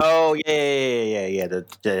 Which one? Oh yeah. The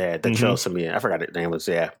Trill symbiote. I forgot the name was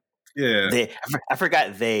I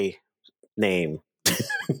forgot they name.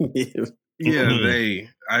 Yeah, they.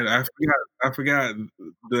 I forgot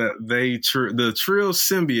the Trill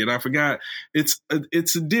symbiote. I forgot it's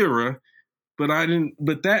Adira, but I didn't.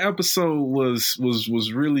 But that episode was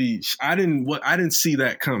really. I didn't see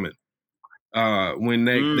that coming. When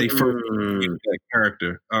they first that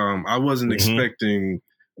character, I wasn't expecting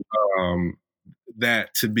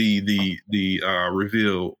that to be the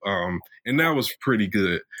reveal, and that was pretty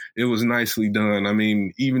good. It was nicely done. I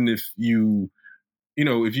mean, even if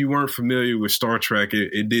if you weren't familiar with Star Trek,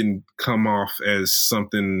 it didn't come off as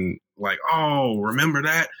something like, oh, remember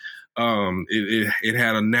that? It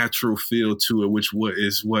had a natural feel to it, which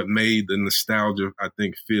is what made the nostalgia, I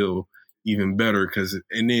think, feel even better.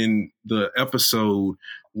 And then the episode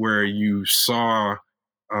where you saw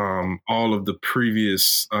all of the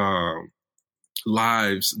previous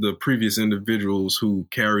lives, the previous individuals who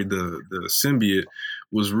carried the symbiote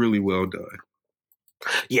was really well done.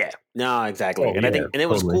 Yeah, no, exactly. I think, and it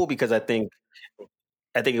was cool because I think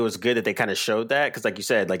it was good that they kind of showed that because, like you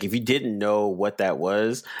said, like if you didn't know what that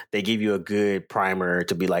was, they gave you a good primer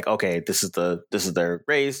to be like, okay, this is their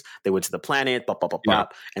race. They went to the planet, bop, bop, bop,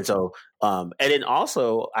 bop. And so, and then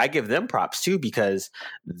also I give them props too because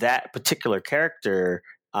that particular character,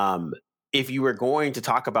 if you were going to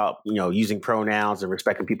talk about, using pronouns and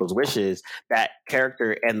respecting people's wishes, that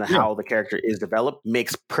character and how the character is developed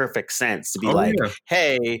makes perfect sense to be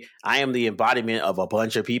hey, I am the embodiment of a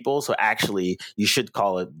bunch of people. So actually you should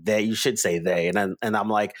call it they, you should say they. And I'm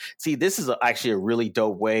like, see, this is actually a really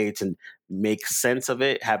dope way to make sense of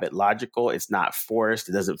it, have it logical. It's not forced.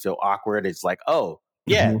 It doesn't feel awkward. It's like, oh,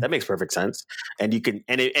 yeah, that makes perfect sense, and you can,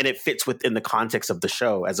 and it fits within the context of the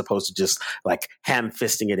show as opposed to just like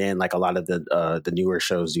ham-fisting it in like a lot of the newer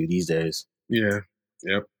shows do these days. Yeah,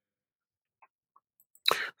 yep.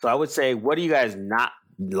 So I would say, what are you guys not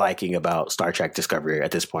liking about Star Trek Discovery at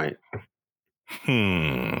this point?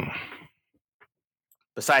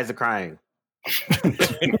 Besides the crying.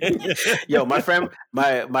 Yo, my friend,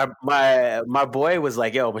 my boy was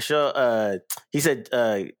like, yo, Michelle, he said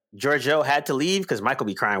Giorgio had to leave because Michael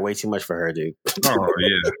be crying way too much for her, dude. Oh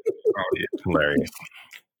yeah. hilarious.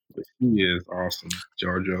 She is awesome,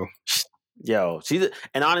 JoJo. Yo,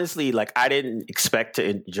 and honestly, like I didn't expect to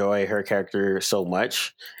enjoy her character so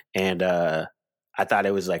much, and I thought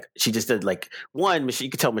it was like she just did like one. You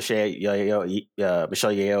could tell Michelle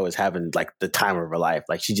Yeoh is having like the time of her life.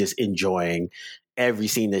 Like she's just enjoying every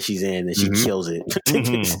scene that she's in, and she kills it.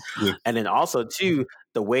 Yeah. And then also too,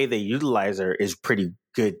 the way they utilize her is pretty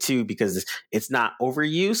good too, because it's not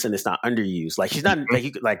overuse and it's not underused. Like she's not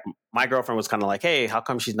like my girlfriend was kind of like, hey, how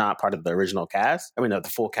come she's not part of the original cast? I mean, the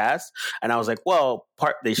full cast. And I was like, well,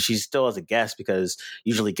 she's still as a guest, because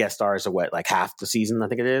usually guest stars are like half the season, I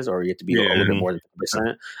think it is, or you have to be a little bit more than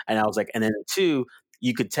 50%. And I was like, and then two,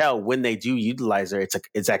 you could tell when they do utilize her,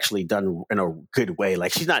 it's actually done in a good way.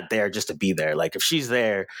 Like she's not there just to be there. Like if she's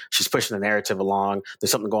there, she's pushing the narrative along.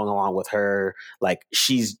 There's something going along with her. Like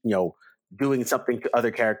she's, doing something to other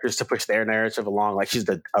characters to push their narrative along. Like she's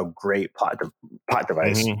a great plot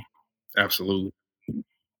device. Absolutely.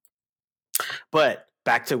 But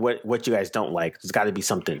back to what you guys don't like. There's got to be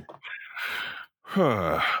something.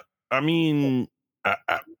 I mean,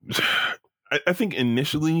 I think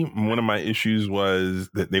initially one of my issues was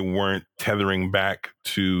that they weren't tethering back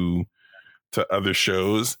to other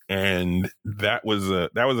shows, and that was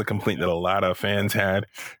a complaint that a lot of fans had,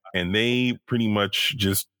 and they pretty much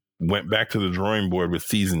just went back to the drawing board with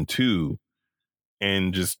season 2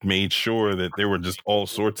 and just made sure that there were just all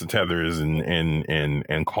sorts of tethers and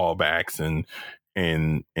callbacks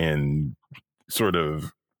and sort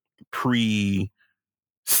of pre-seeding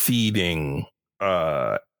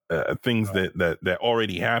things that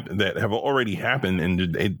already happened, that have already happened,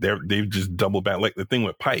 and they've just doubled back, like the thing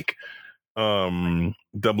with Pike,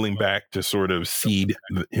 doubling back to sort of seed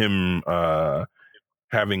him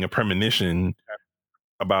having a premonition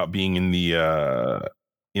about being in the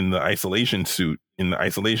isolation suit, in the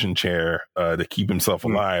isolation chair, to keep himself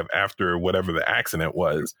alive after whatever the accident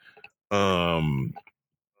was. I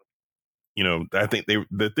think the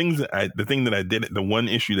one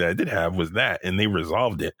issue that I did have was that, and they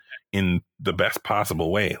resolved it in the best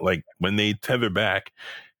possible way. Like when they tether back,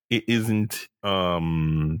 it isn't,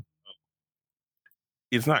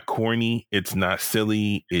 it's not corny, it's not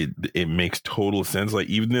silly. It makes total sense. Like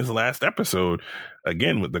even this last episode,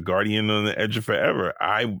 again with the Guardian on the Edge of Forever,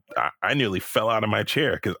 I nearly fell out of my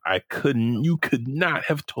chair because you could not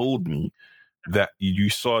have told me that you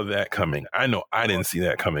saw that coming. I know I didn't see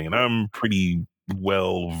that coming, and I'm pretty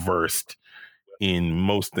well versed in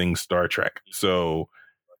most things Star Trek. So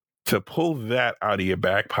to pull that out of your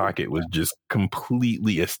back pocket was just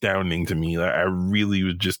completely astounding to me. Like, I really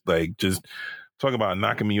was just talk about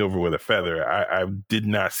knocking me over with a feather. I did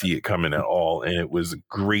not see it coming at all, and it was a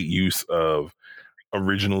great use of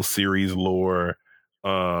original series lore.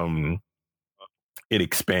 It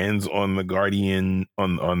expands on the Guardian,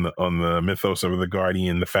 on the mythos of the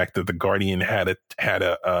Guardian. The fact that the Guardian had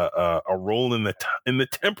a role in the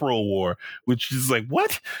temporal war, which is like,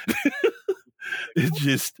 what? It's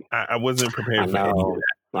just I wasn't prepared for any of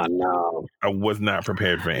that. I know. I was not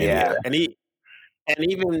prepared for any of that. And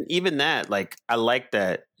even that, like, I like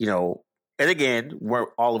that, and again, we're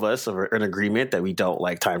all of us are in agreement that we don't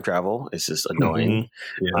like time travel. It's just annoying.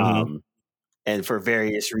 And for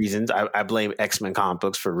various reasons, I blame X-Men comic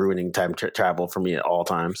books for ruining time travel for me at all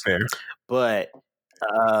times. Fair. But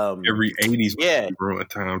every 80s ruined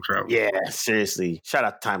time travel. Yeah, seriously. Shout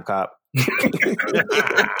out to Time Cop.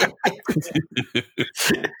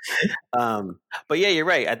 But yeah, you're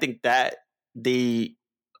right. I think that the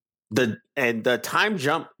time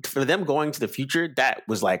jump for them going to the future, that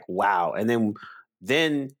was like, wow. And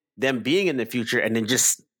then them being in the future and then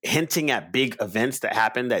just hinting at big events that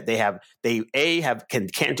happen that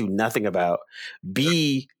can't do nothing about,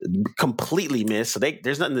 B, completely miss. So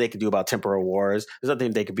there's nothing they can do about temporal wars. There's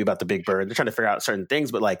nothing they could do about the Big Bird. They're trying to figure out certain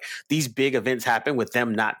things, but like these big events happen with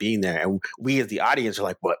them not being there, and we as the audience are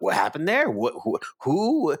like, what happened there?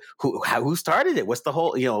 Who started it? What's the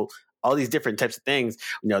whole all these different types of things.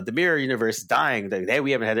 The mirror universe is dying.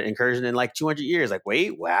 We haven't had an incursion in like 200 years. Like,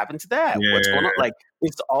 wait, what happened to that? Yeah. What's going on? Like,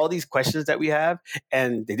 it's all these questions that we have,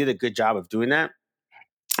 and they did a good job of doing that.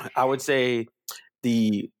 I would say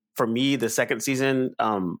for me, the second season,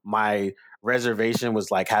 my reservation was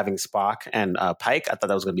like having Spock and Pike. I thought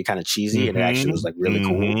that was going to be kind of cheesy, and it actually was like really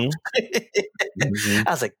cool. I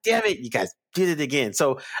was like, damn it, you guys did it again.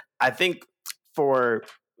 So I think for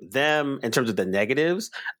them in terms of the negatives,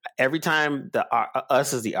 every time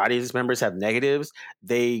us as the audience members have negatives,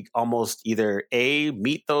 they almost either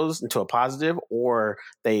meet those into a positive, or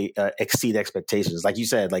they exceed expectations. Like you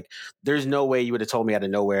said, like there's no way you would have told me out of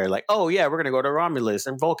nowhere, like, oh yeah, we're gonna go to Romulus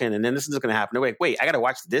and Vulcan, and then this is gonna happen. No, wait, I gotta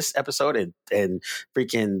watch this episode and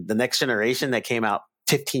freaking The Next Generation that came out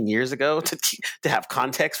 15 years ago to have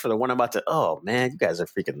context for the one I'm about to. Oh man, you guys are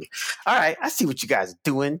freaking. All right, I see what you guys are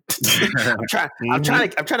doing. I'm trying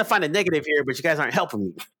to find a negative here, but you guys aren't helping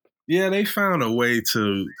me. Yeah, they found a way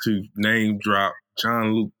to name drop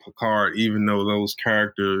Jean-Luc Picard, even though those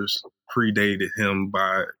characters predated him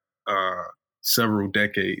by several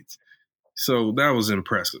decades. So that was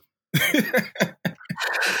impressive.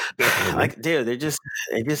 Like, dude, they're just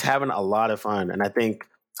having a lot of fun, and I think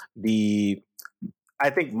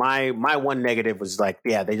my one negative was like,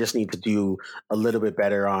 yeah, they just need to do a little bit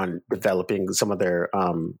better on developing some of their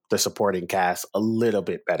the supporting cast a little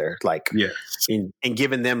bit better, like in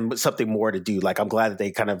giving them something more to do. Like, I'm glad that they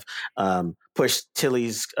kind of pushed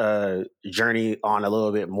Tilly's journey on a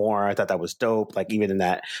little bit more. I thought that was dope. Like, even in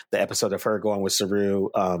the episode of her going with Saru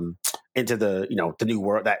into the the new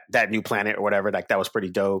world, that new planet or whatever, like that was pretty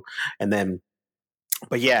dope. And then,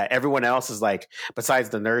 but yeah, everyone else is like, besides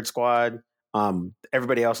the Nerd Squad,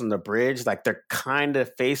 everybody else on the bridge, like they're kind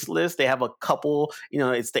of faceless. They have a couple,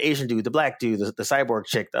 it's the Asian dude, the black dude, the cyborg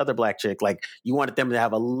chick, the other black chick. Like, you wanted them to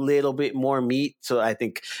have a little bit more meat. So I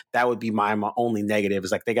think that would be my only negative,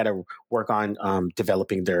 is like they got to work on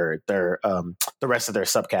developing their the rest of their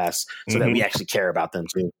subcasts so that we actually care about them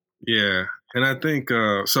too. Yeah, and I think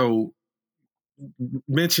so.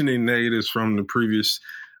 Mentioning negatives from the previous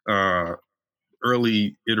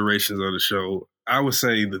early iterations of the show, I would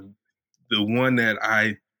say the one that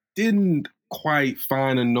I didn't quite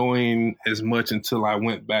find annoying as much until I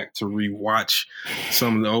went back to rewatch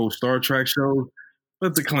some of the old Star Trek shows,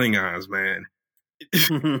 but the Klingons, man.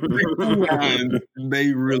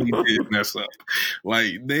 They really did mess up.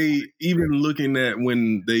 Like, they, even looking at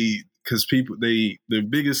when because people, the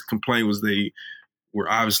biggest complaint was they were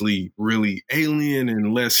obviously really alien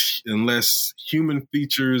and less human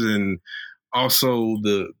features, and also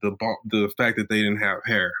the fact that they didn't have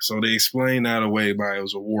hair. So they explained that away by it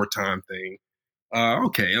was a wartime thing.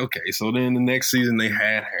 Okay. So then the next season they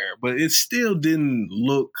had hair, but it still didn't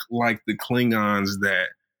look like the Klingons that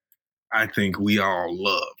I think we all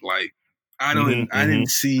love. Like, I didn't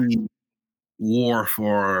see Worf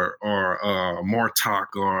or Mortok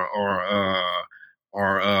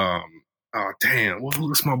or damn,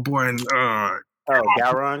 what's my boy?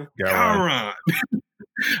 Gowron.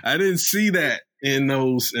 I didn't see that in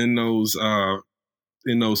those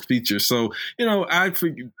features. So, I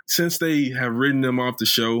figured, since they have written them off the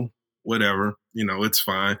show, whatever, it's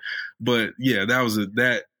fine. But yeah,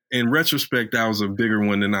 that in retrospect, that was a bigger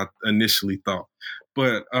one than I initially thought.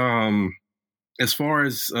 But as far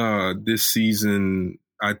as this season,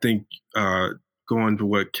 I think going to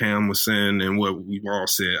what Cam was saying and what we've all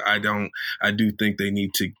said, I do think they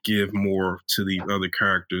need to give more to the other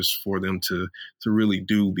characters for them to really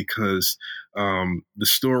do, because the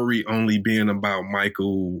story only being about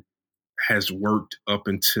Michael has worked up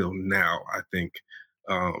until now, I think.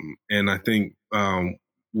 And I think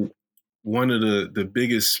one of the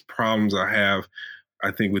biggest problems I have,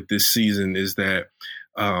 I think, with this season is that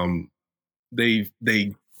they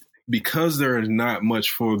because there is not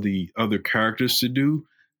much for the other characters to do,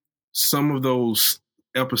 some of those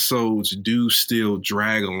episodes do still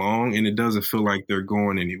drag along, and it doesn't feel like they're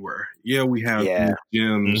going anywhere. Yeah, we have these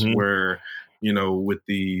gems where, with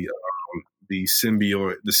the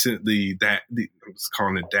symbiote, I was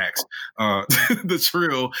calling it Dax, the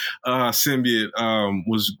Trill symbiote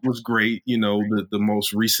was great. The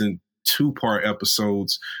most recent 2-part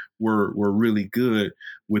episodes were really good,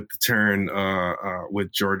 with the turn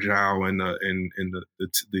with Georgiou and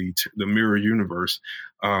the Mirror Universe,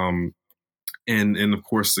 and of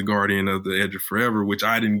course the Guardian of the Edge of Forever, which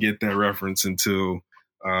I didn't get that reference until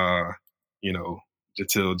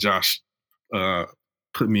Josh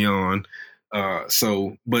put me on.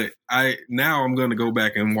 But now I'm going to go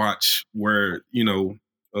back and watch where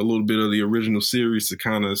a little bit of the original series to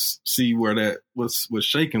kind of see where that was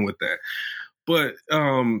shaking with that. But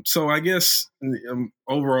so I guess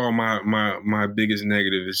overall, my biggest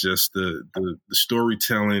negative is just the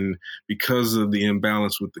storytelling. Because of the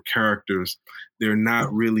imbalance with the characters, they're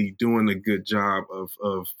not really doing a good job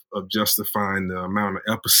of justifying the amount of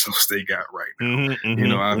episodes they got right now.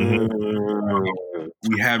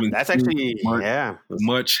 We haven't. That's actually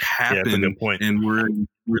much happened, that's a good point. And we're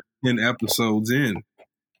 10 episodes in.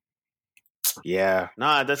 Yeah,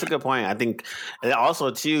 no, that's a good point. I think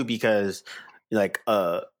also too, because like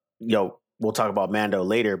we'll talk about Mando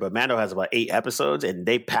later, but Mando has about 8 episodes, and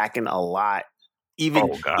they pack in a lot. Even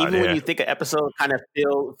when you think an episode kind of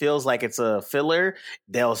feels like it's a filler,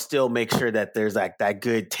 they'll still make sure that there's like that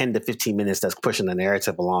good 10 to 15 minutes that's pushing the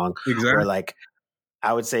narrative along. Exactly. Or like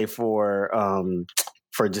I would say for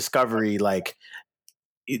Discovery, like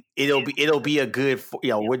it'll be a good,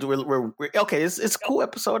 we're okay. It's a cool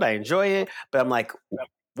episode. I enjoy it, but I'm like,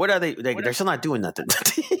 what are they? They're still not doing nothing.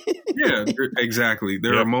 Yeah, exactly.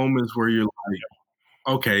 There are moments where you're like,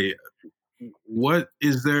 okay, what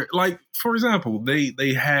is there? Like, for example,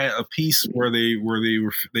 they had a piece where they were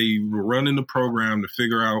running the program to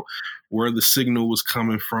figure out where the signal was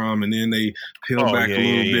coming from, and then they peel back a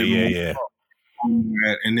little bit more.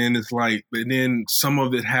 And then it's like, but then some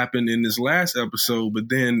of it happened in this last episode, but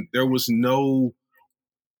then there was no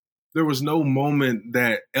moment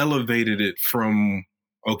that elevated it from,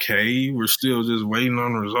 okay, we're still just waiting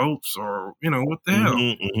on results, or what the hell?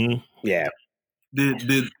 Mm-hmm. Yeah. Did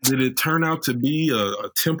it turn out to be a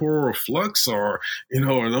temporal flux, or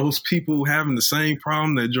are those people having the same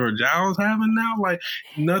problem that Georgiou's having now? Like,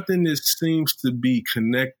 nothing seems to be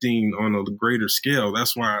connecting on a greater scale.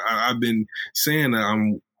 That's why I've been saying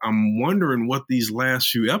that I'm wondering what these last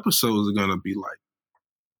few episodes are going to be like.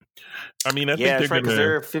 I mean, I think they're going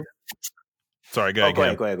to. Sorry, go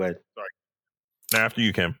ahead. Sorry. After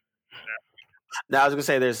you, Kim. Now I was gonna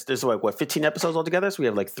say there's what 15 episodes altogether, so we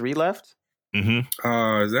have like 3 left. Mm-hmm.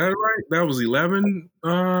 Is that right? That was 11.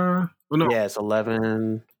 No. Yeah, it's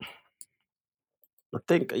 11. I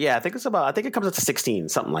think it's about. I think it comes up to 16,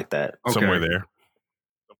 something like that. Okay. Somewhere there.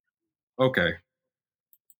 Okay.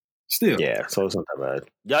 Still. Yeah, so it's not that bad.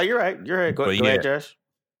 Yeah, you're right. Go ahead, Josh.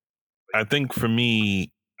 I think for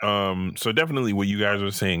me, so definitely what you guys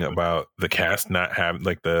were saying about the cast not have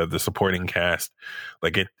like the supporting cast,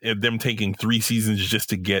 like them taking 3 seasons just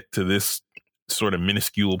to get to this sort of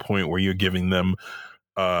minuscule point where you're giving them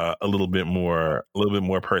a little bit more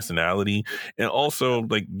personality, and also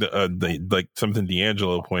like like something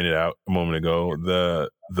D'Angelo pointed out a moment ago,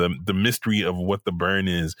 the mystery of what the burn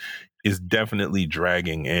is definitely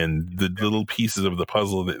dragging, and the little pieces of the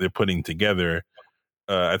puzzle that they're putting together,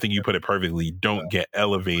 I think you put it perfectly, don't get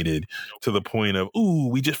elevated to the point of, ooh,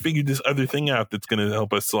 we just figured this other thing out that's going to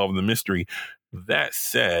help us solve the mystery. That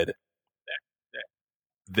said,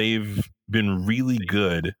 they've been really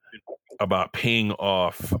good about paying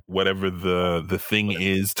off whatever the thing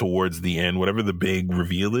is towards the end, whatever the big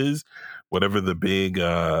reveal is, whatever the big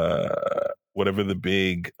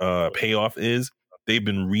payoff is. They've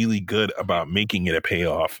been really good about making it a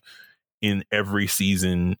payoff in every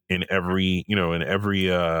season, in every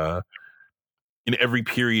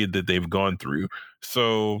period that they've gone through.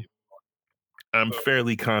 So I'm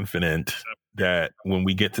fairly confident that when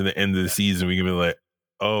we get to the end of the season, we can be like,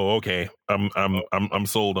 oh, okay, I'm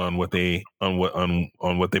sold on what they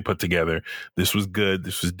put together. This was good.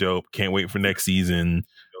 This was dope. Can't wait for next season.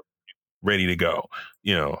 Ready to go.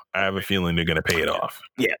 I have a feeling they're going to pay it off.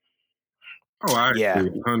 Yeah. Oh, I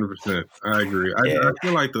agree, 100%. I agree. I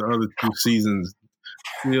feel like the other 2 seasons,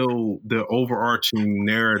 still the overarching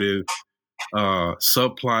narrative,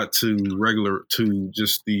 subplot to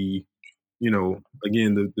just the,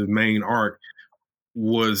 again, the main arc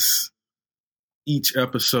was, each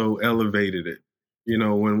episode elevated it.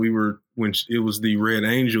 When it was the Red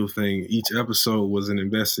Angel thing, each episode was an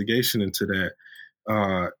investigation into that,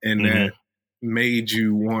 and that made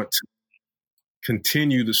you want to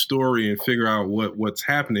continue the story and figure out what's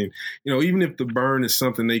happening. Even if the burn is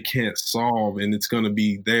something they can't solve and it's going to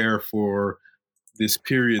be there for this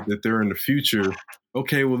period that they're in the future,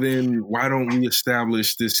 okay, well then why don't we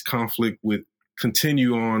establish this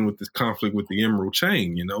continue on with this conflict with the Emerald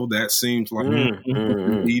Chain? That seems like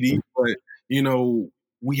needy, but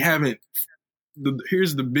we haven't.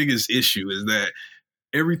 Here's the biggest issue is that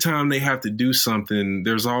every time they have to do something,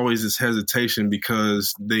 there's always this hesitation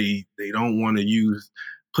because they don't want to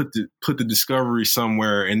put the Discovery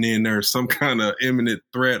somewhere, and then there's some kind of imminent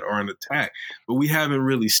threat or an attack. But we haven't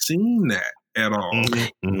really seen that at all.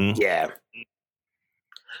 Mm-hmm. Yeah.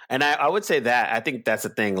 And I would say that I think that's the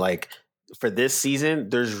thing. Like for this season,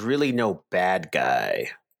 there's really no bad guy.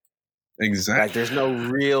 Exactly. Like there's no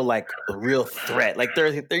real threat. Like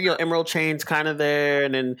there Emerald Chain's kind of there,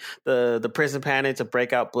 and then the Prison Panic, a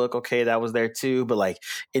breakout book. Okay, that was there too. But like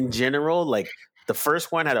in general, like the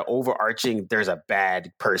first one had an overarching, there's a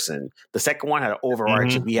bad person. The second one had an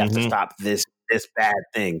overarching, we have to stop this bad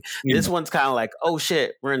thing. This one's kind of like, oh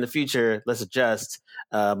shit, we're in the future. Let's adjust.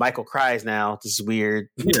 Michael cries now. This is weird.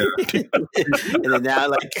 Yeah. And then now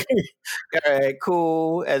like, all right,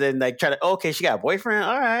 cool. And then like try to, okay, she got a boyfriend.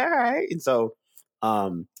 All right. And so,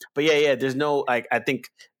 but yeah, there's no, like, I think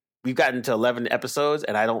we've gotten to 11 episodes,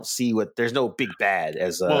 and I don't see there's no big bad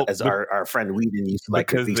as our friend Whedon used to like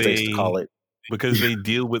these days to call it. Because they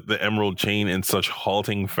deal with the Emerald Chain in such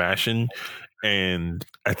halting fashion, and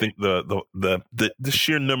I think the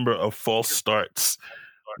sheer number of false starts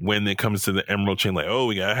when it comes to the Emerald Chain, like, oh,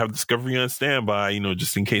 we gotta have Discovery on standby,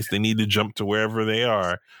 just in case they need to jump to wherever they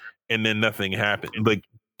are, and then nothing happened. Like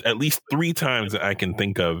at least 3 times that I can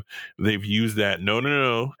think of, they've used that.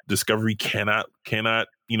 No, Discovery cannot get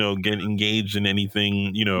engaged in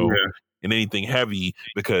anything, in anything heavy,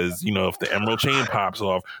 because if the Emerald Chain pops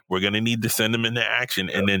off, we're gonna need to send them into action,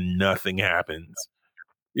 and then nothing happens.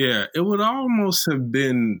 Yeah, it would almost have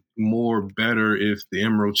been more better if the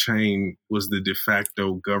Emerald Chain was the de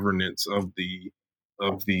facto governance of the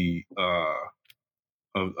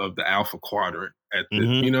Alpha Quadrant. At the,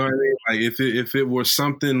 you know what I mean? Like if it were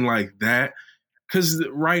something like that. Because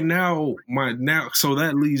right now, so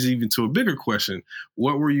that leads even to a bigger question.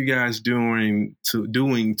 What were you guys doing to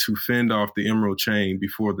fend off the Emerald Chain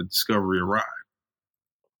before the Discovery arrived?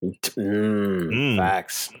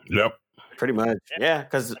 Facts. Yep. Pretty much. Yeah,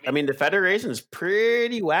 because, the Federation's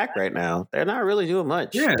pretty whack right now. They're not really doing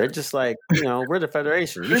much. Yeah. They're just like, we're the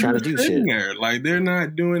Federation. You're trying to do shit. There. Like, they're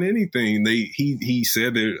not doing anything. He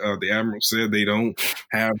said that the Admiral said they don't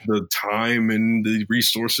have the time and the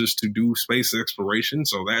resources to do space exploration,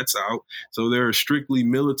 so that's out. So they're a strictly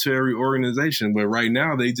military organization. But right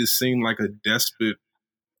now, they just seem like a desperate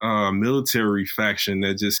military faction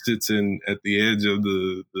that just sits at the edge of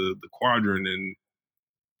the quadrant, and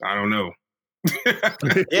I don't know.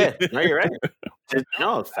 Yeah, no, you're right.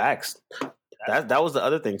 No, facts. That was the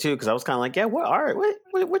other thing too, because I was kind of like, yeah,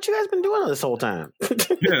 what you guys been doing this whole time?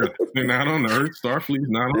 Yeah, they're not on Earth. Starfleet's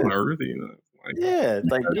not on Earth, they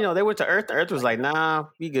went to Earth. The Earth was like, nah,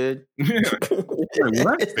 we good. Yeah,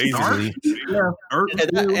 basically.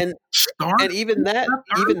 And even that.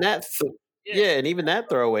 Yeah, and even that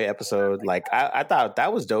throwaway episode, like I thought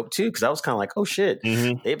that was dope too, because I was kind of like, oh shit,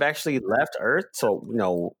 they've actually left Earth,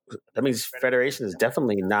 so that means Federation is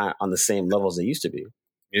definitely not on the same level as they used to be.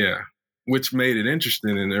 Yeah, which made it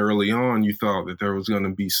interesting. And early on, you thought that there was going to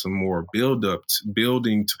be some more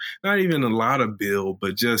building, not even a lot of build,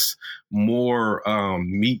 but just more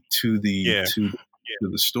meat to the to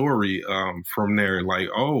the story from there. Like,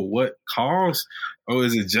 what caused?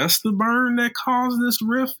 Is it just the burn that caused this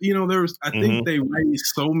rift? I think they raised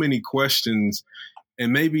so many questions,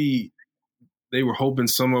 and maybe they were hoping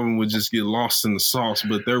some of them would just get lost in the sauce.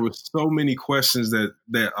 But there were so many questions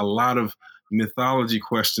that a lot of mythology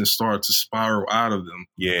questions started to spiral out of them.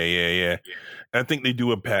 Yeah. I think they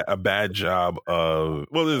do a bad job of.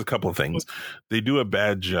 Well, there's a couple of things. They do a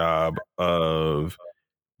bad job of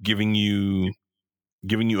giving you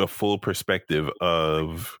a full perspective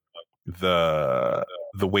of the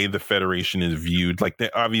way the Federation is viewed. Like, they're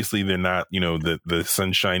not, the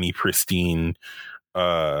sunshiny, pristine,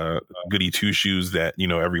 goody two shoes that,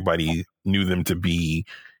 everybody knew them to be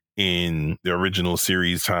in the original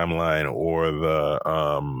series timeline or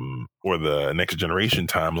the Next Generation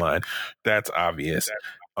timeline. That's obvious.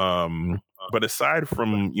 But aside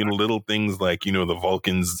from, little things like, the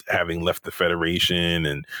Vulcans having left the Federation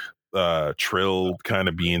and Trill kind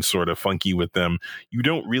of being sort of funky with them, you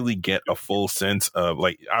don't really get a full sense of,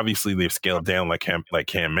 like, obviously they've scaled down, like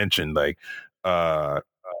Cam mentioned, like I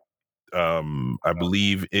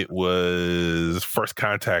believe it was First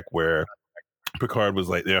Contact where Picard was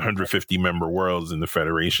like, there are 150 member worlds in the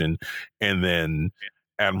Federation, and then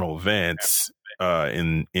Admiral Vance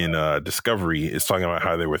in Discovery is talking about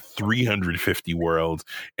how there were 350 worlds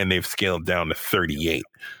and they've scaled down to 38.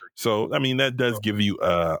 So, that does give you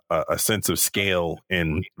a sense of scale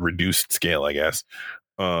and reduced scale, I guess,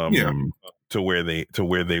 to where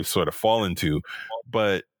they've sort of fallen to,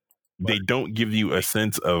 but they don't give you a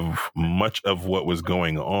sense of much of what was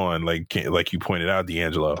going on. Like you pointed out,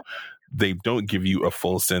 D'Angelo, they don't give you a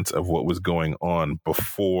full sense of what was going on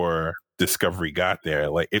before Discovery got there.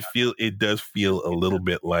 Like, it does feel a little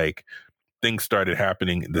bit like things started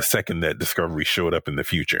happening the second that Discovery showed up in the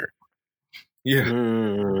future. Yeah.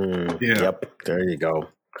 Yep. There you go.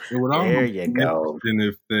 There you go. And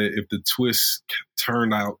if the twist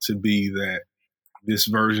turned out to be that this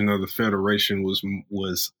version of the Federation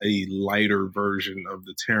was a lighter version of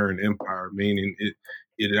the Terran Empire, meaning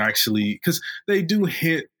it actually, because they do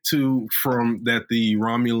hint from that the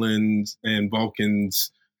Romulans and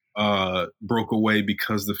Vulcans broke away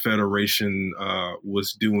because the Federation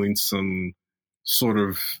was doing some sort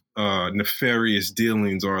of nefarious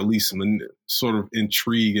dealings, or at least sort of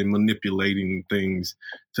intrigue and manipulating things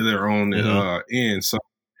to their own end. So,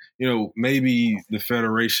 maybe the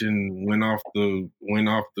Federation went off the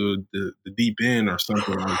deep end or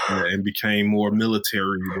something like that and became more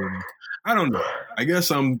military than, I don't know. I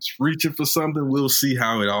guess I'm reaching for something. We'll see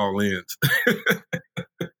how it all ends.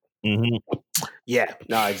 Mm-hmm. Yeah,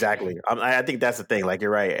 no, exactly. I think that's the thing. Like,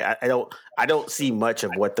 you're right. I don't see much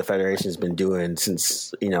of what the Federation's been doing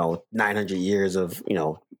since 900 years of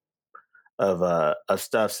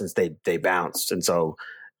stuff since they bounced, and so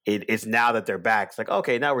it's now that they're back. It's like,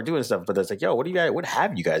 okay, now we're doing stuff, but it's like, yo, what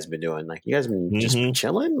have you guys been doing? Like, you guys been just been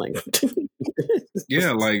chilling, like.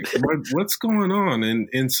 Yeah, like what's going on?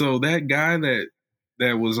 And so that guy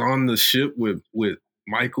that was on the ship with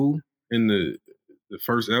Michael in the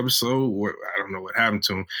first episode, I don't know what happened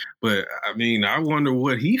to him, but I mean, I wonder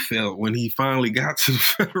what he felt when he finally got to the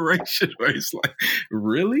Federation, where it's like,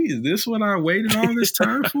 really? Is this what I waited all this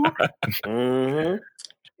time for? Mm-hmm.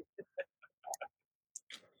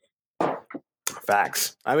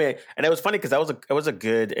 Facts. I mean, and it was funny because it was a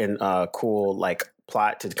good and cool like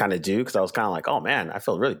plot to kind of do, because I was kind of like, oh man, I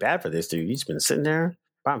feel really bad for this dude. He's been sitting there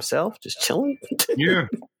by himself, just chilling. Yeah,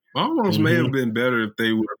 almost may have been better if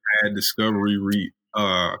they would have had Discovery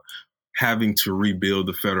having to rebuild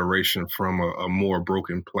the Federation from a more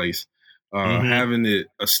broken place, having it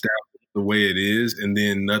established the way it is, and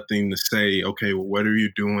then nothing to say, okay, well, what are you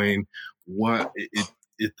doing? What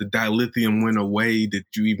if the dilithium went away, did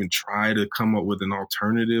you even try to come up with an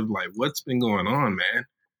alternative? Like, what's been going on, man?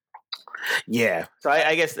 Yeah, so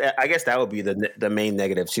I guess that would be the main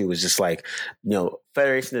negative too. Is just like,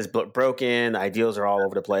 Federation is broken, ideals are all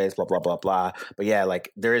over the place, blah blah blah blah. But yeah,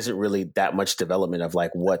 like there isn't really that much development of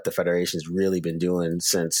like what the Federation's really been doing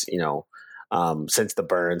since since the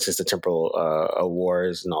burn, since the temporal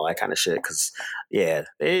wars and all that kind of shit. Because yeah,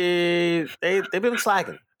 they've been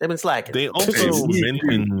slacking. They've been slacking. They also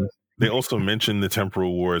mentioned the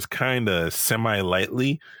temporal wars kind of semi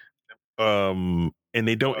lightly. And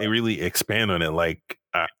they don't really expand on it. Like,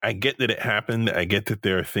 I get that it happened. I get that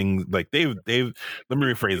there are things like they've, let me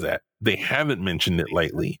rephrase that. They haven't mentioned it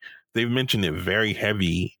lightly. They've mentioned it very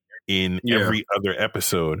heavy in every other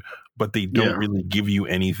episode, but they don't really give you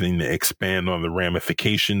anything to expand on the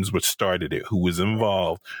ramifications, what started it, who was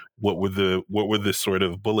involved, what were the sort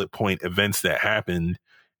of bullet point events that happened,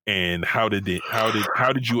 and how did you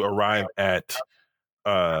arrive at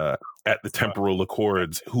the temporal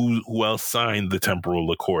accords? Who else signed the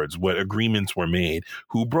temporal accords? What agreements were made?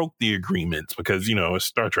 Who broke the agreements? Because it's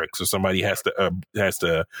Star Trek, so somebody has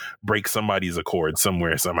to break somebody's accord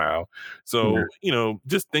somewhere somehow. So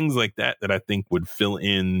just things like that I think would fill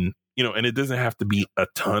in. And it doesn't have to be a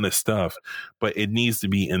ton of stuff, but it needs to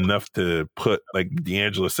be enough to put, like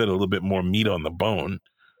D'Angelo said, a little bit more meat on the bone.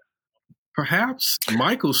 Perhaps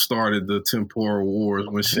Michael started the temporal wars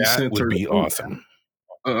when she sent her. That would be awesome.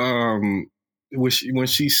 When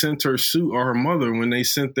she sent her suit, or her mother, when they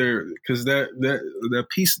sent because that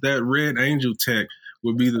piece, that Red Angel tech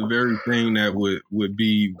would be the very thing that would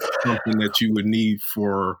be something that you would need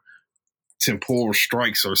for temporal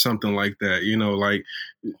strikes or something like that, like,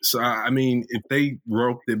 so I mean, if they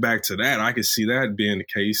roped it back to that, I could see that being the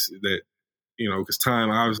case, that because time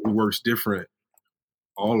obviously works different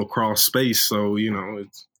all across space, so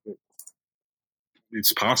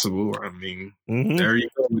it's possible. I mean, there you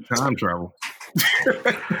go with time travel.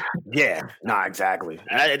 Yeah, no, exactly.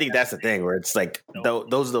 And I think that's the thing, where it's like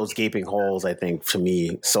those gaping holes, I think, to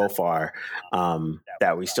me so far,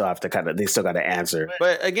 that we still have to they still got to answer.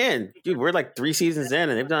 But again, dude, we're like 3 seasons in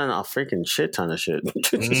and they've done a freaking shit ton of shit.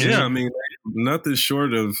 Yeah, I mean, nothing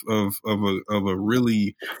short of a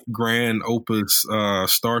really grand opus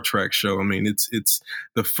Star Trek show. I mean, it's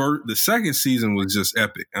the second season was just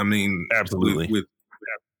epic. I mean, absolutely, with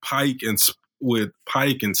Pike and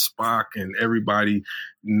Spock and everybody,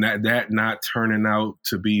 not turning out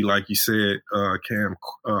to be, like you said, Cam,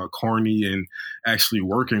 corny, and actually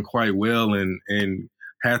working quite well. And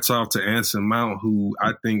hats off to Anson Mount, who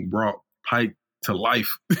I think brought Pike to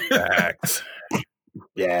life. Facts.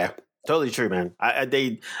 Yeah, totally true, man.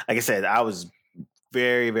 Like I said, I was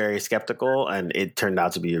very, very skeptical, and it turned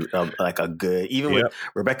out to be like a good, even with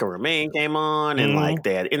Rebecca Romaine came on, and like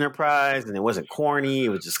they had Enterprise, and it wasn't corny, it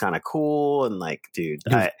was just kind of cool, and like, dude,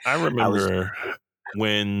 I remember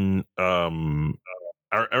when I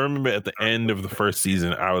remember at the end of the first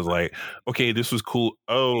season, I was like, okay, this was cool.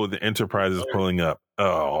 Oh, the Enterprise is pulling up.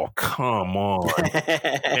 Oh, come on.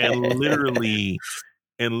 and literally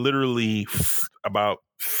about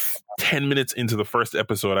 10 minutes into the first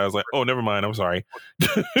episode, I was like, oh, never mind. I'm sorry.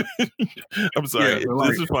 I'm sorry.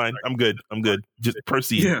 This is fine. I'm good. Just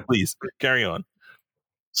proceed, please. Carry on.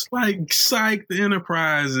 It's like, psych, the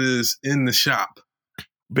Enterprise is in the shop.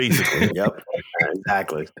 basically. Yep,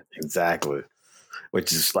 exactly.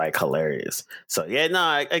 Which is like hilarious. So yeah,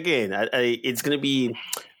 no, again, it's gonna be.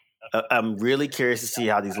 I'm really curious to see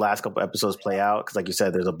how these last couple episodes play out because, like you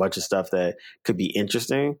said, there's a bunch of stuff that could be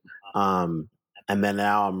interesting. And then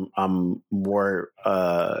now I'm more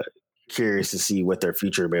curious to see what their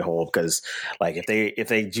future may hold because, like, if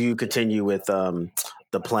they do continue with the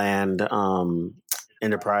planned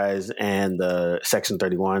Enterprise and the Section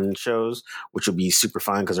 31 shows, which will be super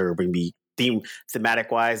fun because they're going to be thematic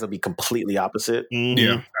wise, they'll be completely opposite. Mm-hmm.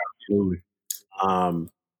 Yeah, absolutely.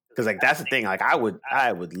 Because like that's the thing, like I would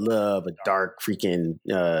love a dark freaking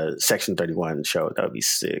Section 31 show. That would be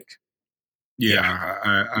sick. Yeah,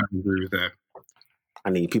 I agree with that. I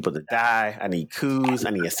need people to die. I need coups. I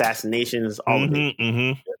need assassinations. All of it.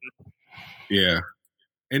 Mm-hmm. Yeah,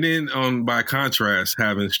 and then by contrast,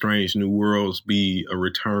 having Strange New Worlds be a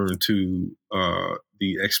return to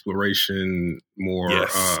the exploration, more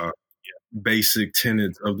basic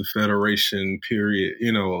tenets of the Federation. Period.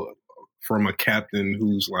 You know, from a captain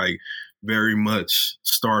who's like very much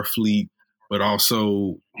Starfleet, but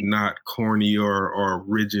also not corny or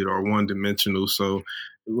rigid or one dimensional. So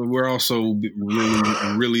we're also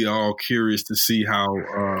really all curious to see how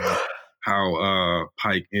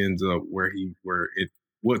Pike ends up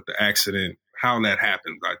what the accident, how that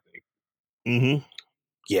happens, I think. Mm-hmm.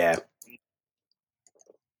 Yeah.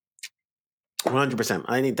 100%.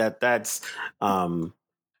 I think that's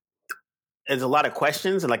there's a lot of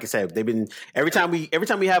questions, and like I said, they've been every time we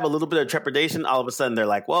have a little bit of trepidation, all of a sudden they're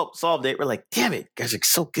like, "Well, solved it." We're like, "Damn it, guys are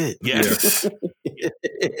so good." Yes.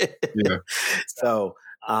 Yeah. So,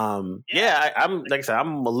 I'm like I said,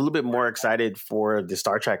 I'm a little bit more excited for the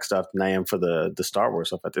Star Trek stuff than I am for the Star Wars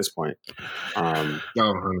stuff at this point.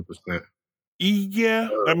 100%. Yeah,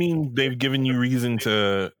 I mean, they've given you reason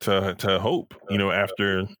to hope. You know,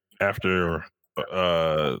 after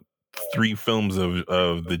 3 films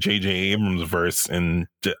of the J.J. Abrams verse, and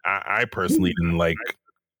I personally didn't like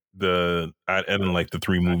the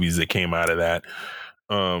 3 movies that came out of that.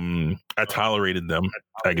 I tolerated them,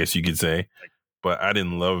 I guess you could say, but I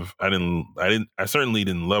certainly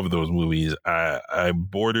didn't love those movies. I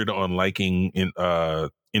bordered on liking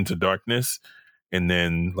Into Darkness. And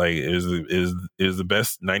then, like, is the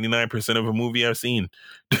best 99% of a movie I've seen.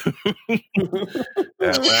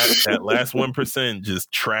 that last 1%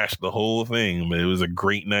 just trashed the whole thing, but it was a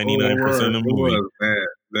great 99% of the movie.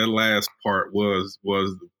 That last part was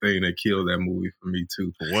the thing that killed that movie for me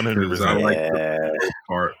too. 100%. I like the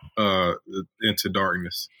part Into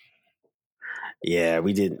Darkness. Yeah,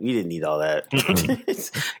 we didn't need all that.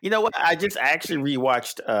 You know what? I just actually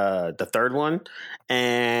rewatched the third one,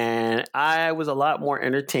 and I was a lot more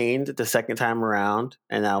entertained the second time around.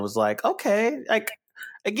 And I was like, okay, like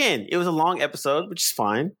again, it was a long episode, which is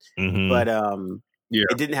fine, but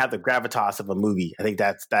it didn't have the gravitas of a movie. I think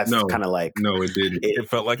that's kind of like it didn't. It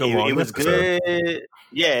felt like a long. It was episode. good.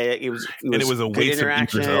 Yeah, it was. And it was a waste of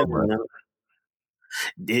Idris Elba.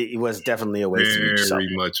 It was definitely a waste of Idris Elba.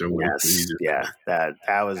 Very much a waste. Yeah,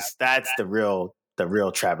 that's the real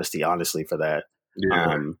travesty, honestly, for that.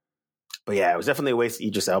 Yeah. But yeah, it was definitely a waste of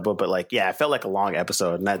Idris Elba. But like, yeah, it felt like a long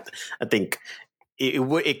episode, and I think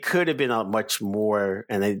it could have been a much more.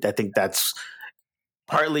 And I think that's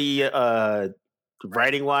partly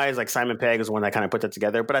writing wise. Like Simon Pegg is one that kind of put that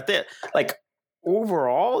together. But I think like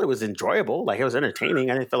overall, it was enjoyable. Like it was entertaining.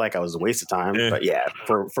 I didn't feel like I was a waste of time. Yeah. But yeah,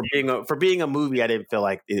 for being a movie, I didn't feel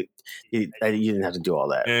like you didn't have to do all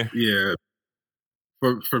that. Yeah.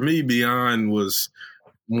 For me, Beyond was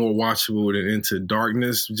more watchable than Into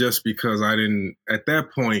Darkness, just because at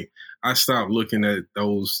that point, I stopped looking at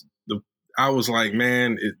those. I was like,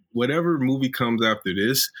 man, whatever movie comes after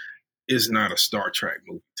this is not a Star Trek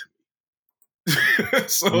movie to me.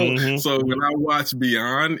 So when I watched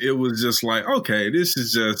Beyond, it was just like, okay, this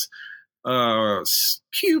is just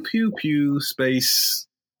pew pew pew space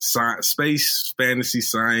fantasy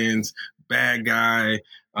science, bad guy,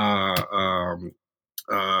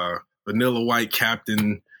 vanilla white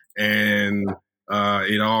captain, and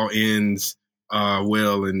it all ends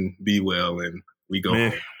well and be well, and we go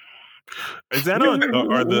home. Is that on?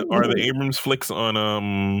 Are the Abrams flicks on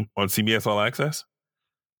CBS All Access?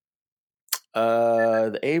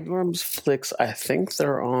 The Abrams flicks, I think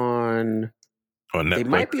they're on Netflix. They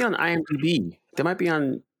might be on IMDb. They might be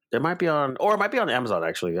on, or it might be on Amazon.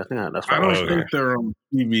 Actually, I think that's. I don't think they're on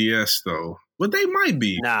CBS though, but they might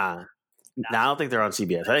be. Nah, I don't think they're on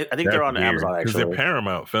CBS. I think they're on Amazon actually. Because they're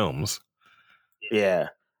Paramount Films. Yeah,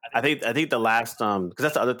 I think the last because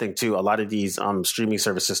that's the other thing too. A lot of these streaming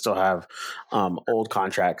services still have old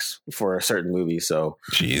contracts for certain movies, so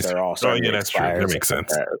Jeez. they're all starting to that's true. expire. That makes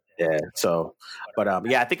sense. Yeah. So, but I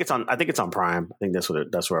think it's on. I think it's on Prime. I think that's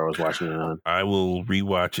where I was watching it on. I will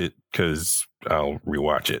rewatch it because I'll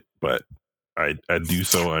rewatch it, but I do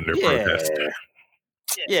so under protest.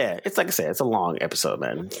 Yeah, it's like I said, it's a long episode,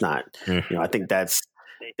 man. It's not. I think that's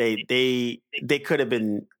they could have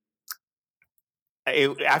been.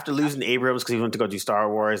 After losing Abrams because he went to go do Star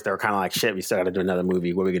Wars, they were kind of like, "Shit, we still got to do another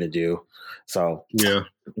movie. What are we gonna do?" So yeah,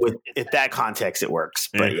 with that context, it works.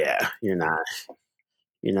 But you're not.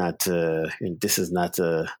 This is not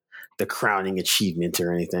the crowning achievement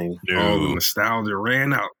or anything. All the nostalgia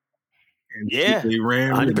ran out. And they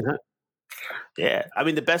ran. 100%. Yeah, I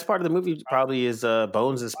mean, the best part of the movie probably is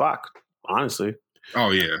Bones and Spock. Honestly.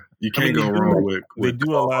 Oh yeah, you can't go wrong with. They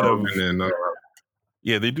do a lot of.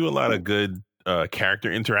 They do a lot of good.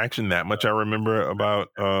 Character interaction. That much I remember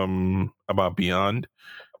about Beyond.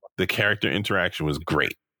 The character interaction was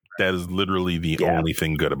great. That is literally the only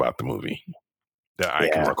thing good about the movie that I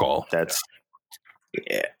can recall. That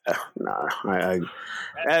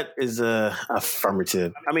is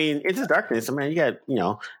affirmative. I mean, Into Darkness. I mean, you got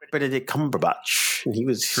Benedict Cumberbatch, and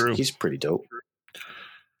he's pretty dope.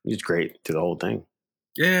 He's great through the whole thing.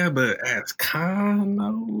 Yeah, but as Khan,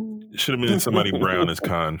 no, it should have been somebody brown as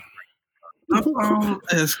Khan.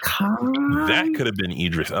 As Khan, that could have been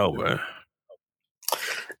Idris Elba.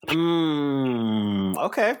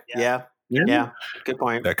 Okay. Yeah. Good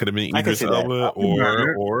point. That could have been Idris Elba,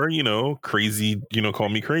 or crazy. Call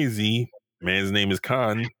me crazy. Man's name is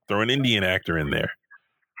Khan. Throw an Indian actor in there.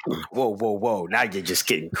 Whoa! Now you're just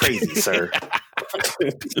getting crazy, sir.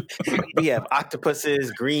 We have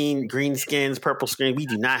octopuses, green skins, purple skin. We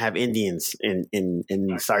do not have Indians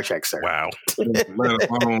in Star Trek, sir. Wow. Let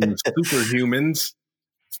alone superhumans.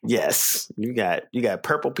 Yes, you got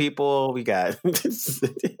purple people. We got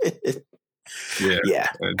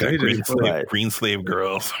green slave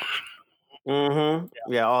girls. Mm-hmm.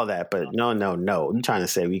 Yeah, all that. But no. I'm trying to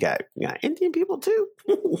say we got Indian people too.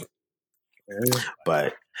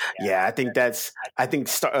 But I think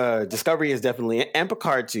Discovery is definitely, and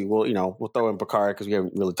Picard too. Well, we'll throw in Picard because we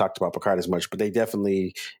haven't really talked about Picard as much, but they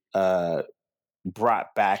definitely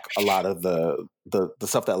brought back a lot of the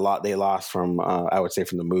stuff that they lost from I would say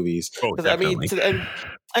from the movies. Oh, definitely.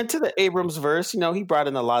 And to the Abrams verse, he brought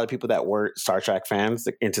in a lot of people that weren't Star Trek fans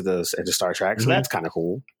into Star Trek, so that's kind of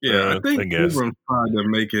cool. Yeah, I think Abrams tried to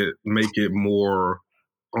make it more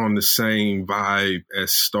on the same vibe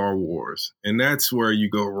as Star Wars. And that's where you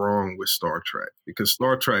go wrong with Star Trek, because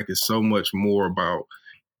Star Trek is so much more about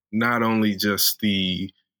not only just the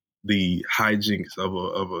hijinks of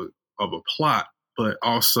a plot, but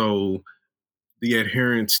also the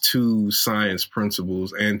adherence to science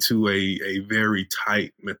principles and to a very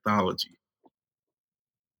tight mythology.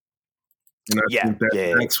 And I think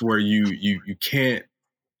that's where you can't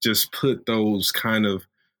just put those kind of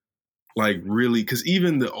like really, because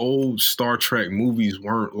even the old Star Trek movies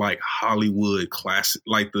weren't like Hollywood classic,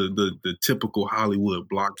 like the typical Hollywood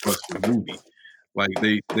blockbuster movie. Like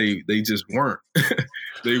they just weren't.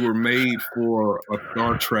 They were made for a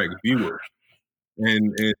Star Trek viewer,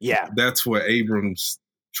 and that's what Abrams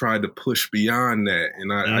tried to push beyond that,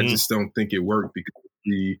 and I just don't think it worked, because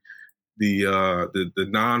the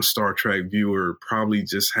non Star Trek viewer probably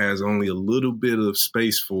just has only a little bit of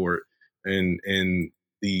space for it, and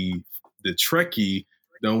the Trekkie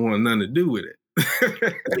don't want nothing to do with it.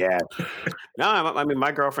 Yeah. No, I mean,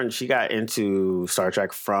 my girlfriend, she got into Star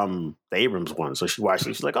Trek from the Abrams one. So she watched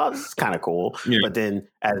it. She's like, oh, this is kind of cool. Yeah. But then,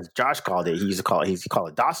 as Josh called it, he used to call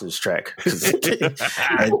it Dawson's Trek.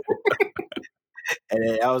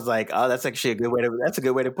 and I was like, oh, that's actually a good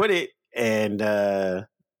way to put it. And and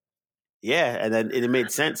then it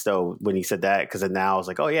made sense though when he said that, because then now I was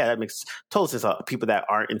like, oh yeah, that makes total sense. People that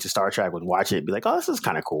aren't into Star Trek would watch it and be like, oh, this is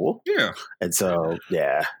kind of cool. Yeah. And so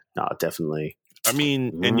no, definitely. I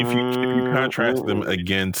mean, and if you contrast them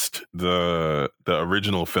against the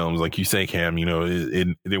original films, like you say, Cam,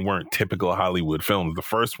 they weren't typical Hollywood films. The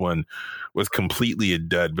first one was completely a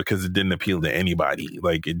dud because it didn't appeal to anybody.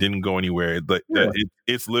 Like, it didn't go anywhere.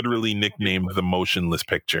 It's literally nicknamed the motionless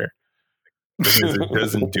picture, because it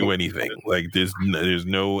doesn't do anything. Like, there's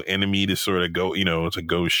no enemy to sort of go, to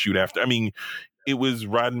go shoot after. I mean, it was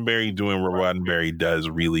Roddenberry doing what Roddenberry does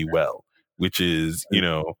really well, which is,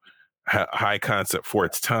 high concept for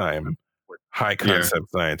its time, high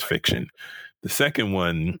concept science fiction. The second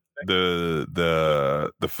one,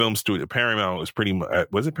 the film studio, Paramount, was pretty much,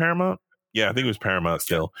 was it Paramount? Yeah, I think it was Paramount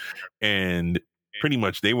still. And pretty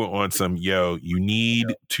much they were on some, you need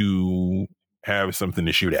to have something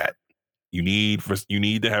to shoot at. You need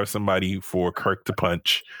to have somebody for Kirk to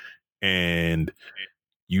punch, and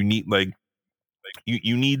you need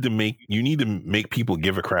you need to make people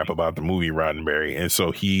give a crap about the movie Roddenberry. And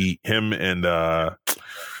so him and I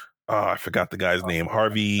forgot the guy's name.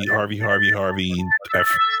 Harvey.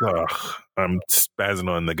 I'm spazzing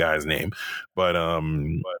on the guy's name, but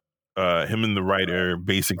him and the writer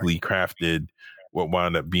basically crafted what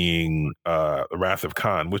wound up being The Wrath of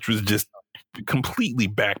Khan, which was just completely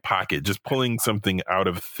back pocket, just pulling something out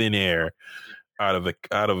of thin air, out of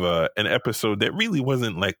an episode that really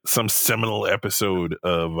wasn't like some seminal episode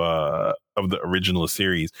of the original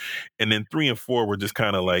series. And then 3 and 4 were just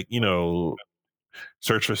kind of like,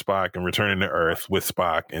 Search for Spock and Returning to Earth with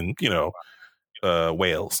Spock and,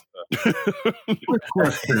 whales. Quick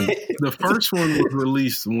question. The first one was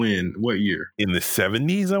released when? What year? In the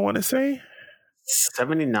 70s, I want to say.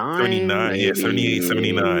 79? 79, yeah, 78,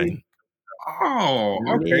 79. Oh,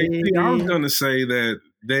 okay. See, I was going to say that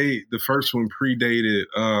the first one predated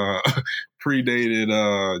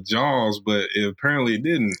Jaws, but apparently it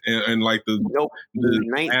didn't. And like the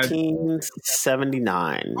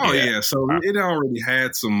 1979. Oh yeah, so it already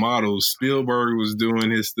had some models. Spielberg was doing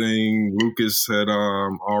his thing. Lucas had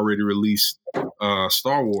already released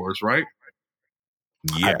Star Wars, right?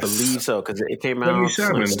 Yes. I believe so, because it came out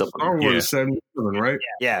 77. Star Wars is 77, right?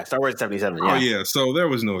 Yeah, Star Wars 77. Yeah. Oh yeah, so there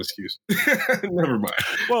was no excuse. Never mind.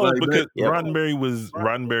 Well, because Roddenberry was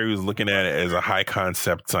looking at it as a high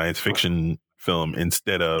concept science fiction film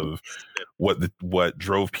instead of what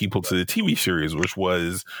drove people to the TV series, which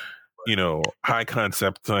was, high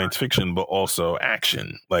concept science fiction, but also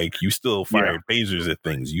action. Like, you still fired phasers at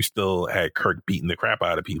things. You still had Kirk beating the crap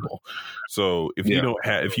out of people. So if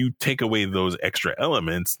if you take away those extra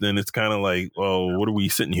elements, then it's kind of like, well, what are we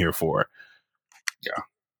sitting here for?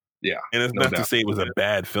 Yeah. And it's not to say it was a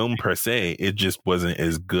bad film per se. It just wasn't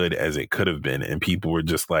as good as it could have been. And people were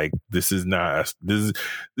just like, this is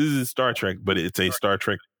Star Trek, but it's a Star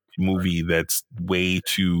Trek movie that's way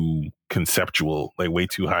too conceptual, like way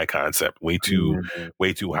too high concept, way too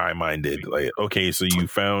high minded. Like, okay, so you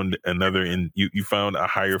found you found a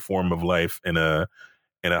higher form of life and a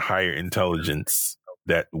higher intelligence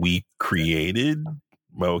that we created.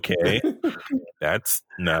 Okay, that's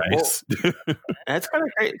nice. Well, that's kind of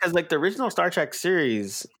great because like the original Star Trek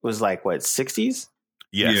series was like what, 60s?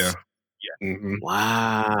 Yes. Yeah. Mm-hmm.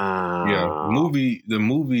 Wow. Yeah. The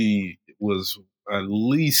movie was at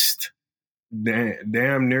least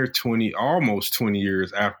damn near almost 20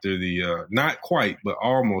 years after the not quite, but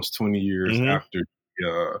almost 20 years after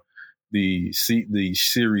the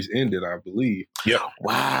series ended, I believe. Yep.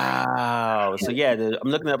 Wow. So yeah, I'm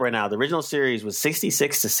looking up right now. The original series was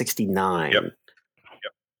 66 to 69. Yep.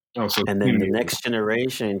 Oh, so and then the Next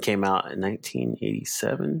Generation came out in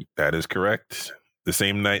 1987. That is correct. The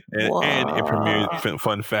same night, and it premiered.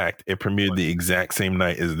 Fun fact: it premiered the exact same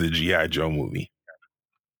night as the G.I. Joe movie.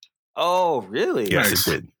 Oh, really? Yes, nice.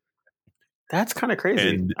 It did. That's kind of crazy.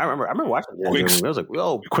 And I remember watching it. I was like,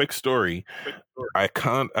 "Whoa!" Quick story: I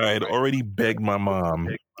had already begged my mom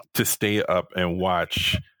to stay up and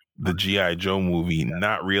watch the G.I. Joe movie,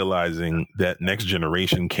 not realizing that Next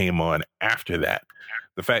Generation came on after that.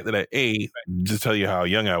 The fact that just tell you how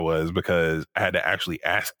young I was, because I had to actually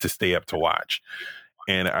ask to stay up to watch.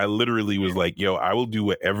 And I literally was like, yo, I will do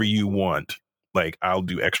whatever you want. Like, I'll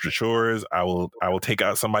do extra chores. I will take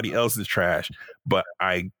out somebody else's trash, but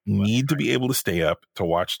I need to be able to stay up to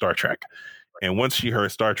watch Star Trek. And once she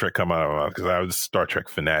heard Star Trek come out, because I was a Star Trek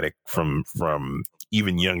fanatic from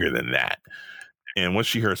even younger than that. And once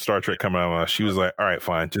she heard Star Trek come out, she was like, all right,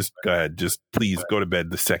 fine, just go ahead. Just please go to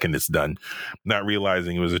bed the second it's done. Not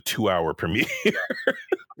realizing it was a 2-hour premiere.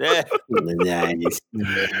 Nice.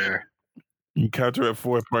 Counter at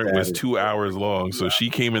Fourth Point was 2 hours long. So she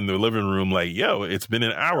came in the living room like, yo, it's been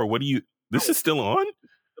an hour. This is still on?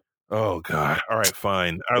 Oh, God. All right,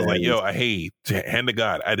 fine. I was like, yo, hand to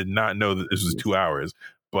God, I did not know that this was 2 hours.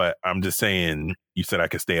 But I'm just saying, you said I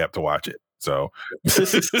could stay up to watch it. So...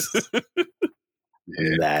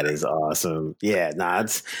 That is awesome. Yeah,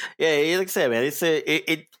 like I said, man,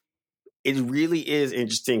 it really is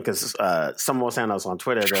interesting because someone was saying us on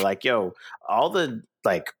Twitter, they're like, yo, all the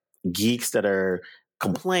like geeks that are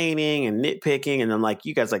complaining and nitpicking, and I'm like,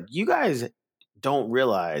 you guys don't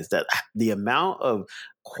realize that the amount of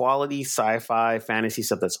quality sci-fi fantasy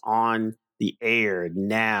stuff that's on the air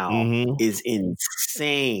now is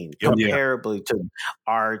insane comparably to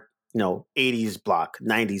our 80s block,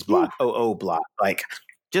 90s block, 00 block. Like,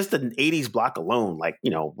 just the 80s block alone, like,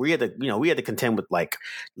 we had to contend with like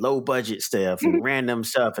low budget stuff and random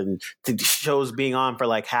stuff and shows being on for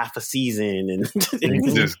like half a season and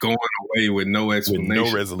just going away with no explanation,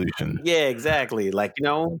 with no resolution. Yeah, exactly. Like,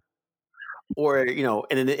 or,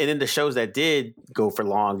 and then the shows that did go for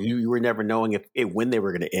long, you were never knowing when they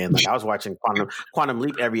were going to end. Like I was watching Quantum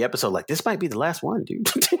Leap every episode, like this might be the last one, dude.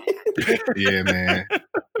 Yeah, man.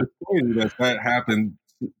 It's crazy that happened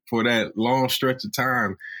for that long stretch of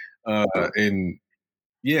time. And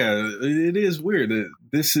yeah, it is weird that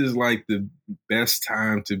this is like the best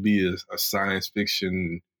time to be a science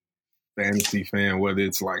fiction fantasy fan, whether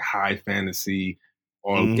it's like high fantasy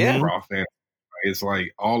or raw fantasy. Right? It's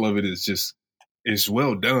like all of it is just, it's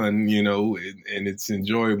well done, and it's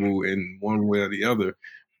enjoyable in one way or the other.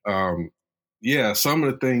 Yeah, some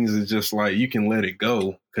of the things is just like you can let it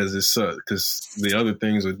go because the other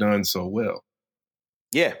things are done so well.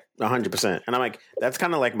 Yeah, 100%. And I'm like, that's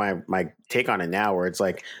kind of like my take on it now, where it's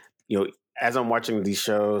like, as I'm watching these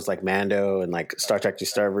shows like Mando and like Star Trek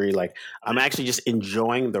Discovery, like I'm actually just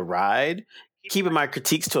enjoying the ride, keeping my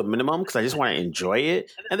critiques to a minimum because I just want to enjoy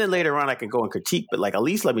it. And then later on I can go and critique, but like at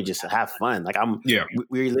least let me just have fun. Like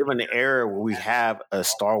we live in an era where we have a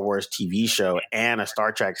Star Wars TV show and a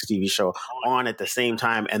Star Trek TV show on at the same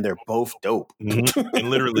time, and they're both dope. Mm-hmm. And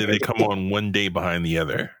literally they come on one day behind the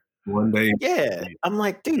other. One day. Yeah. I'm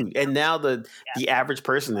like, dude. And now the average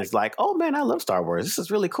person is like, oh man, I love Star Wars. This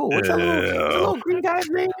is really cool. What's that little green guy's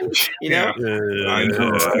name? I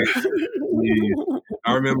know.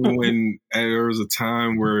 I remember when there was a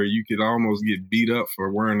time where you could almost get beat up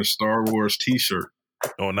for wearing a Star Wars t-shirt.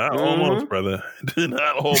 Oh, not almost, brother.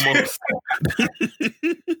 Not almost.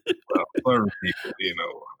 Certain people,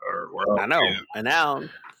 I know.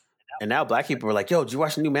 And now black people are like, yo, did you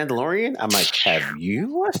watch the new Mandalorian? I'm like, have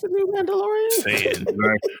you watched the new Mandalorian? Saying.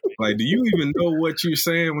 Like, do you even know what you're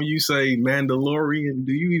saying when you say Mandalorian?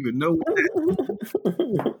 Do you even know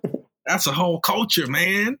that? That's a whole culture,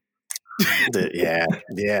 man. Yeah.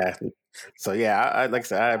 So yeah, I like I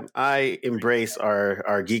said, I embrace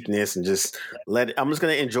our geekness and just I'm just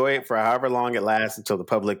gonna enjoy it for however long it lasts until the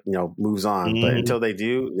public, moves on. But until they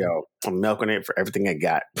do, I'm milking it for everything I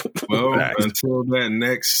got. Well, until that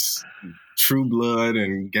next True Blood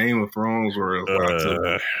and Game of Thrones where lots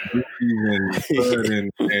of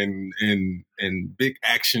and blood and big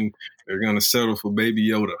action, they're gonna settle for Baby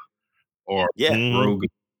Yoda or Grogu.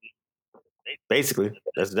 Basically,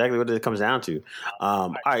 that's exactly what it comes down to.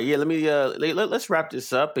 All right, let me let's wrap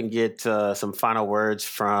this up and get some final words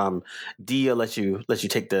from D. I'll let you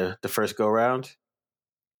take the first go round.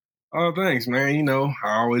 Oh, thanks, man. I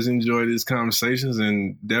always enjoy these conversations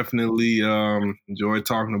and definitely enjoy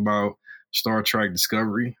talking about Star Trek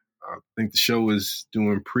Discovery. I think the show is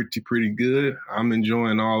doing pretty good. I'm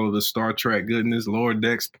enjoying all of the Star Trek goodness, Lower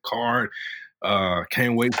Decks, Picard.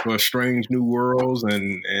 Can't wait for Strange New Worlds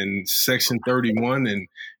and Section 31 and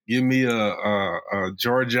give me a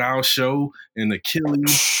Georgiou show and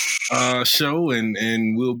Achilles show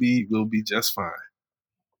and we'll be just fine.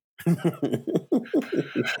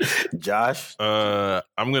 Josh?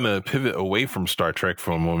 I'm going to pivot away from Star Trek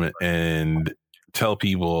for a moment and tell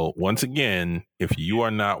people once again, if you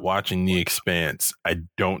are not watching The Expanse, I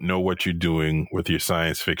don't know what you're doing with your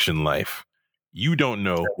science fiction life. You don't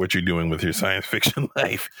know what you're doing with your science fiction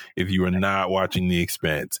life if you are not watching The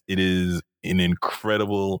Expanse. It is an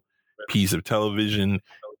incredible piece of television,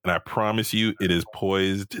 and I promise you it is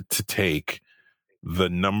poised to take the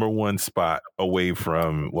number one spot away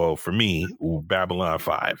from, well, for me, Babylon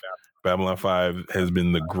 5. Babylon 5 has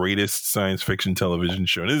been the greatest science fiction television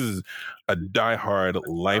show. And this is a diehard,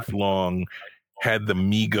 lifelong, had the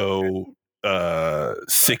Mego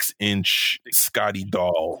 6-inch Scotty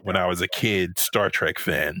doll when I was a kid Star Trek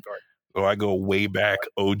fan. So I go way back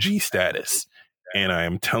OG status. And I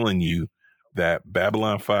am telling you that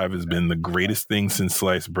Babylon 5 has been the greatest thing since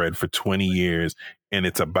sliced bread for 20 years, and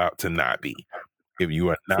it's about to not be. If you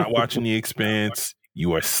are not watching The Expanse,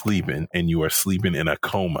 you are sleeping, and you are sleeping in a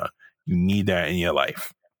coma. You need that in your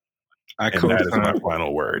life. And that is my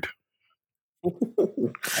final word.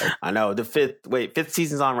 I know the fifth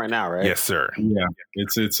season's on right now, right? Yes, sir. Yeah,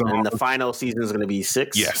 it's on. And the final season is going to be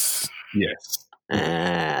 6. Yes.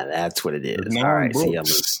 That's what it is. 9 All right,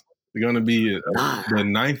 books. They're going to be the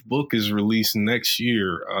 9th book is released next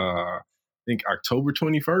year. I think October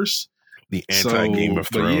 21st. The anti-Game of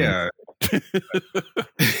Thrones. Yeah.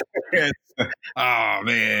 Oh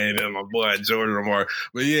man, and my boy Jordan Lamar.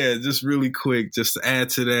 But yeah, just really quick, just to add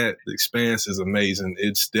to that, The Expanse is amazing.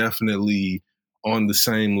 It's definitely on the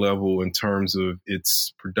same level in terms of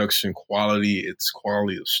its production quality, its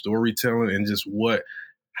quality of storytelling, and just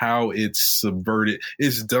how it's subverted.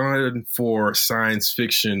 It's done for science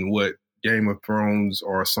fiction what Game of Thrones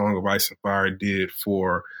or Song of Ice and Fire did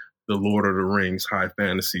for the Lord of the Rings high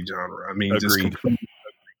fantasy genre. I mean, just completely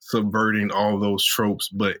subverting all those tropes,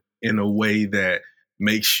 but in a way that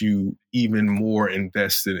makes you even more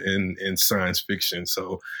invested in science fiction.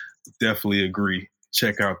 So definitely agree.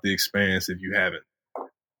 Check out The Expanse if you haven't.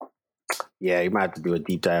 Yeah, you might have to do a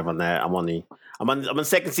deep dive on that. I'm on the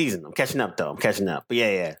second season. I'm catching up though. But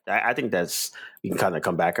yeah. I think that's, you can kind of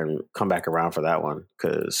come back around for that one,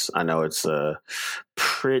 because I know it's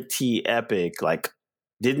pretty epic. Like,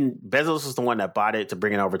 didn't Bezos was the one that bought it to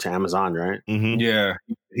bring it over to Amazon, right? Mm-hmm. Yeah,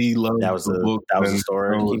 he loved that was the book. That was the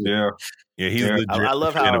story. He's legit. I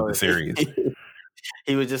love how of the series.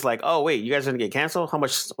 He was just like, "Oh wait, you guys are gonna get canceled? How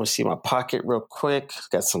much? Let's see my pocket real quick.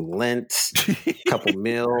 Got some lint, a couple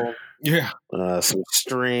mil, some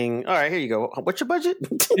string. All right, here you go. What's your budget?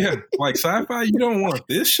 Yeah, like Sci-Fi. You don't want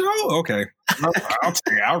this show? Okay, I'll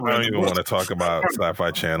tell you. I don't even want to talk about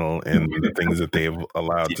Sci-Fi Channel and the things that they've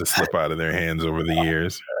allowed to slip out of their hands over the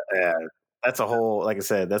years. Yeah. That's a whole, like I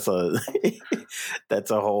said, that's a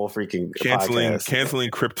whole freaking podcast. Canceling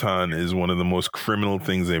Krypton is one of the most criminal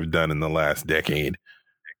things they've done in the last decade.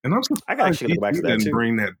 And I'm I got actually go back to that too.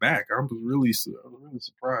 Bring that back. I was really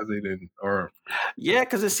surprised they didn't. Yeah,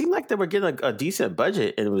 because it seemed like they were getting a decent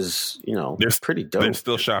budget, and it was pretty dope. They're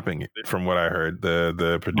still shopping it, from what I heard.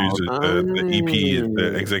 The producer, the EP,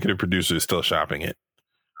 the executive producer is still shopping it.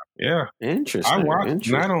 Yeah, interesting. I watched.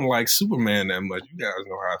 And I don't like Superman that much. You guys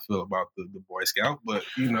know how I feel about the Boy Scout, but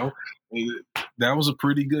that was a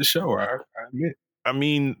pretty good show. I admit. I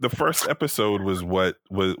mean, the first episode was what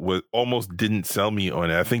almost didn't sell me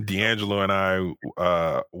on it. I think D'Angelo and I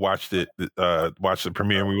watched the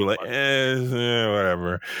premiere, and we were like,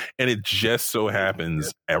 whatever. And it just so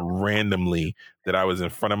happens randomly that I was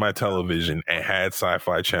in front of my television and had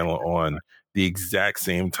Sci-Fi Channel on the exact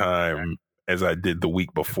same time as I did the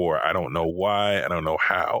week before. I don't know why. I don't know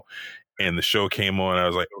how. And the show came on. I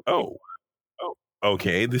was like, oh,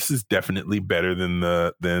 okay, this is definitely better than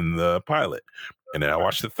the pilot. And then I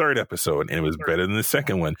watched the third episode, and it was better than the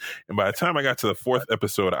second one. And by the time I got to the fourth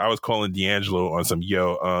episode, I was calling D'Angelo on some,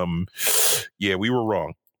 yeah, we were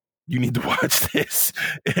wrong. You need to watch this.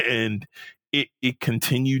 And it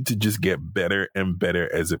continued to just get better and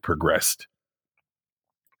better as it progressed.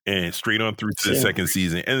 And straight on through to the second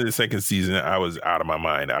season. And the second season, I was out of my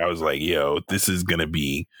mind. I was like, yo, this is gonna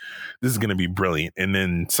be brilliant. And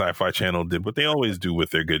then Sci-Fi Channel did what they always do with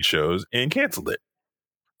their good shows and canceled it.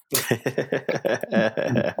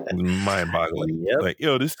 Mind-boggling. Yep. Like,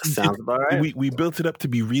 yo, this sounds about right. We built it up to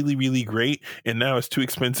be really, really great, and now it's too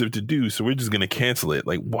expensive to do, so we're just gonna cancel it.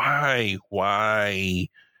 Like, why?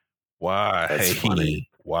 That's funny.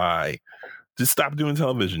 Why? Just stop doing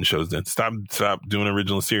television shows then. Stop doing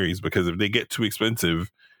original series, because if they get too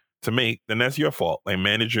expensive to make, then that's your fault. Like,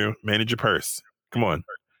 manage your purse. Come on.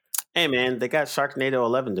 Hey man, they got Sharknado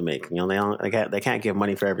 11 to make. They can't give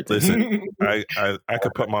money for everything. Listen, I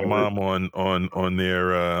could put my mom on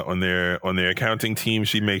their accounting team.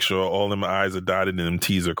 She makes sure all them I's are dotted and them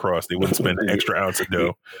T's are crossed. They wouldn't spend an extra ounce of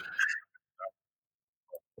dough.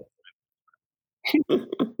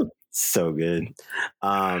 So good.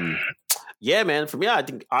 Yeah, man. For me, I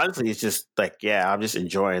think honestly, it's just like, I'm just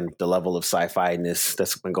enjoying the level of sci-fi-ness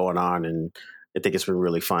that's been going on, and I think it's been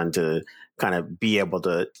really fun to kind of be able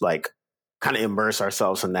to like kind of immerse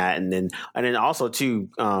ourselves in that, and then also too,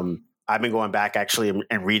 I've been going back actually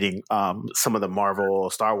and reading some of the Marvel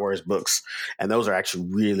Star Wars books, and those are actually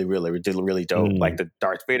really, really, really dope. Like the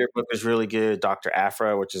Darth Vader book is really good. Dr.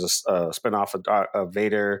 Aphra, which is a spinoff of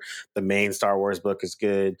Vader. The main Star Wars book is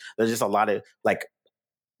good. There's just a lot of like.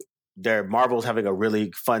 Marvel's having a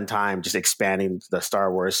really fun time just expanding the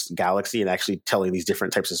Star Wars galaxy and actually telling these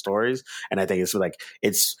different types of stories. And I think it's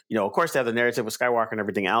of course they have the narrative with Skywalker and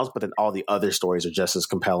everything else, but then all the other stories are just as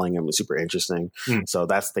compelling and super interesting. So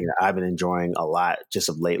that's the thing that I've been enjoying a lot just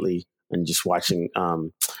of lately, and just watching.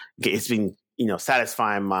 It's been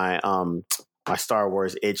satisfying my my Star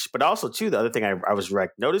Wars itch, but also too the other thing I was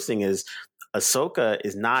noticing is Ahsoka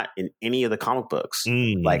is not in any of the comic books.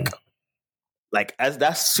 Like as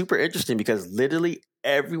that's super interesting, because literally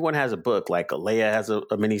everyone has a book. Like Leia has a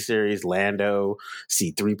miniseries, Lando,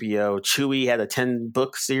 C-3PO, Chewie had a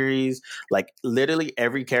 10-book series. Like literally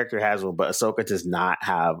every character has one, but Ahsoka does not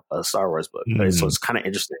have a Star Wars book. So it's kind of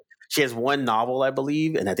interesting. She has one novel, I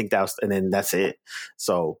believe, and I think and then that's it.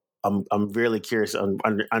 So I'm really curious. I'm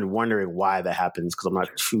wondering why that happens, because I'm not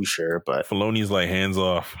too sure. But Filoni's like, hands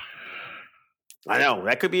off. I know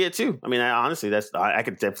that could be it too. I mean, honestly, I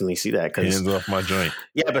could definitely see that. Hands off my joint.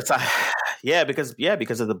 Yeah, but because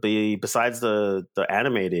of besides the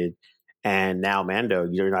animated and now Mando,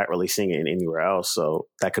 you're not really seeing it anywhere else. So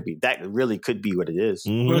that really could be what it is.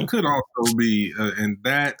 Mm-hmm. Well, it could also be, and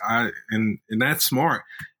that's smart.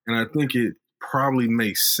 And I think it probably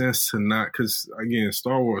makes sense to not, because again,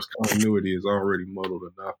 Star Wars continuity is already muddled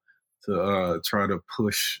enough to try to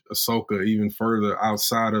push Ahsoka even further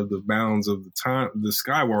outside of the bounds of the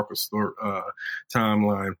Skywalker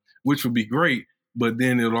timeline, which would be great. But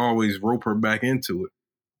then it'll always rope her back into it.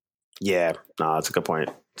 Yeah, no, that's a good point.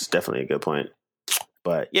 It's definitely a good point.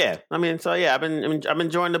 But yeah, I mean, so yeah, I'm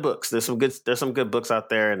enjoying the books. There's some good books out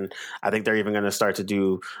there, and I think they're even going to start to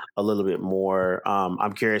do a little bit more.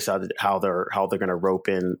 I'm curious how they're going to rope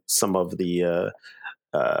in some of the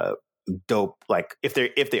dope, like if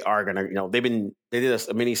they are going to, they did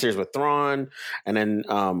a mini series with Thrawn, and then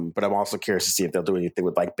but I'm also curious to see if they'll do anything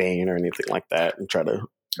with like Bane or anything like that and try to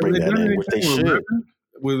bring that in, which they should.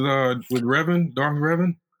 With Revan, Darth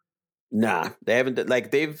Revan. Nah, they haven't.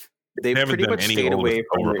 Like they've pretty much stayed away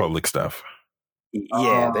from Old Republic stuff.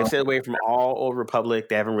 Yeah, they've stayed away from all Old Republic.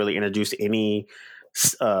 They haven't really introduced any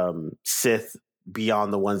Sith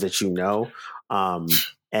beyond the ones that you know.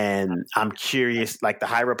 And I'm curious, like the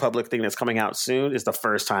High Republic thing that's coming out soon is the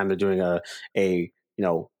first time they're doing a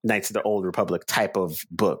Knights of the Old Republic type of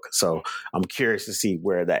book. So I'm curious to see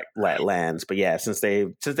where that lands. But yeah, since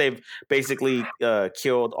they've basically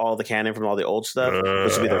killed all the canon from all the old stuff,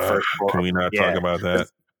 this will be their first. Can we not talk about that?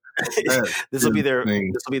 This will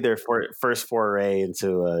be their first foray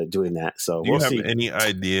into doing that. So do you have any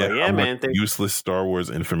idea how much useless Star Wars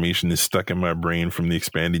information is stuck in my brain from the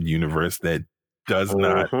expanded universe that does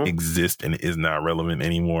not exist and is not relevant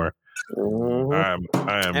anymore? I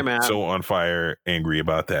am so on fire, angry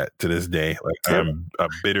about that to this day. Like I'm a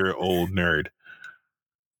bitter old nerd.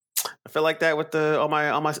 I feel like that with all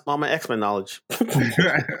my X-Men knowledge.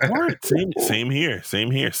 Same here.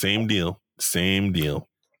 Same deal.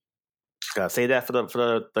 Gotta say that for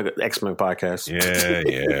the X-Men podcast.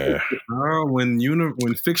 Yeah.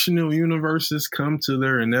 When fictional universes come to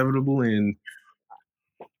their inevitable end.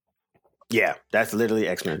 Yeah, that's literally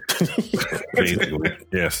X-Men. Basically,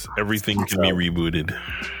 yes. Everything can be rebooted.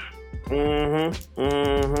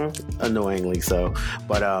 Annoyingly so.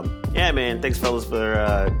 But yeah, man, thanks fellas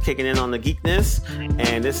for kicking in on the geekness.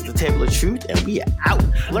 And this is the Table of Truth, and we are out.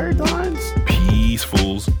 Blurred Lines. Peace,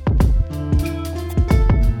 fools.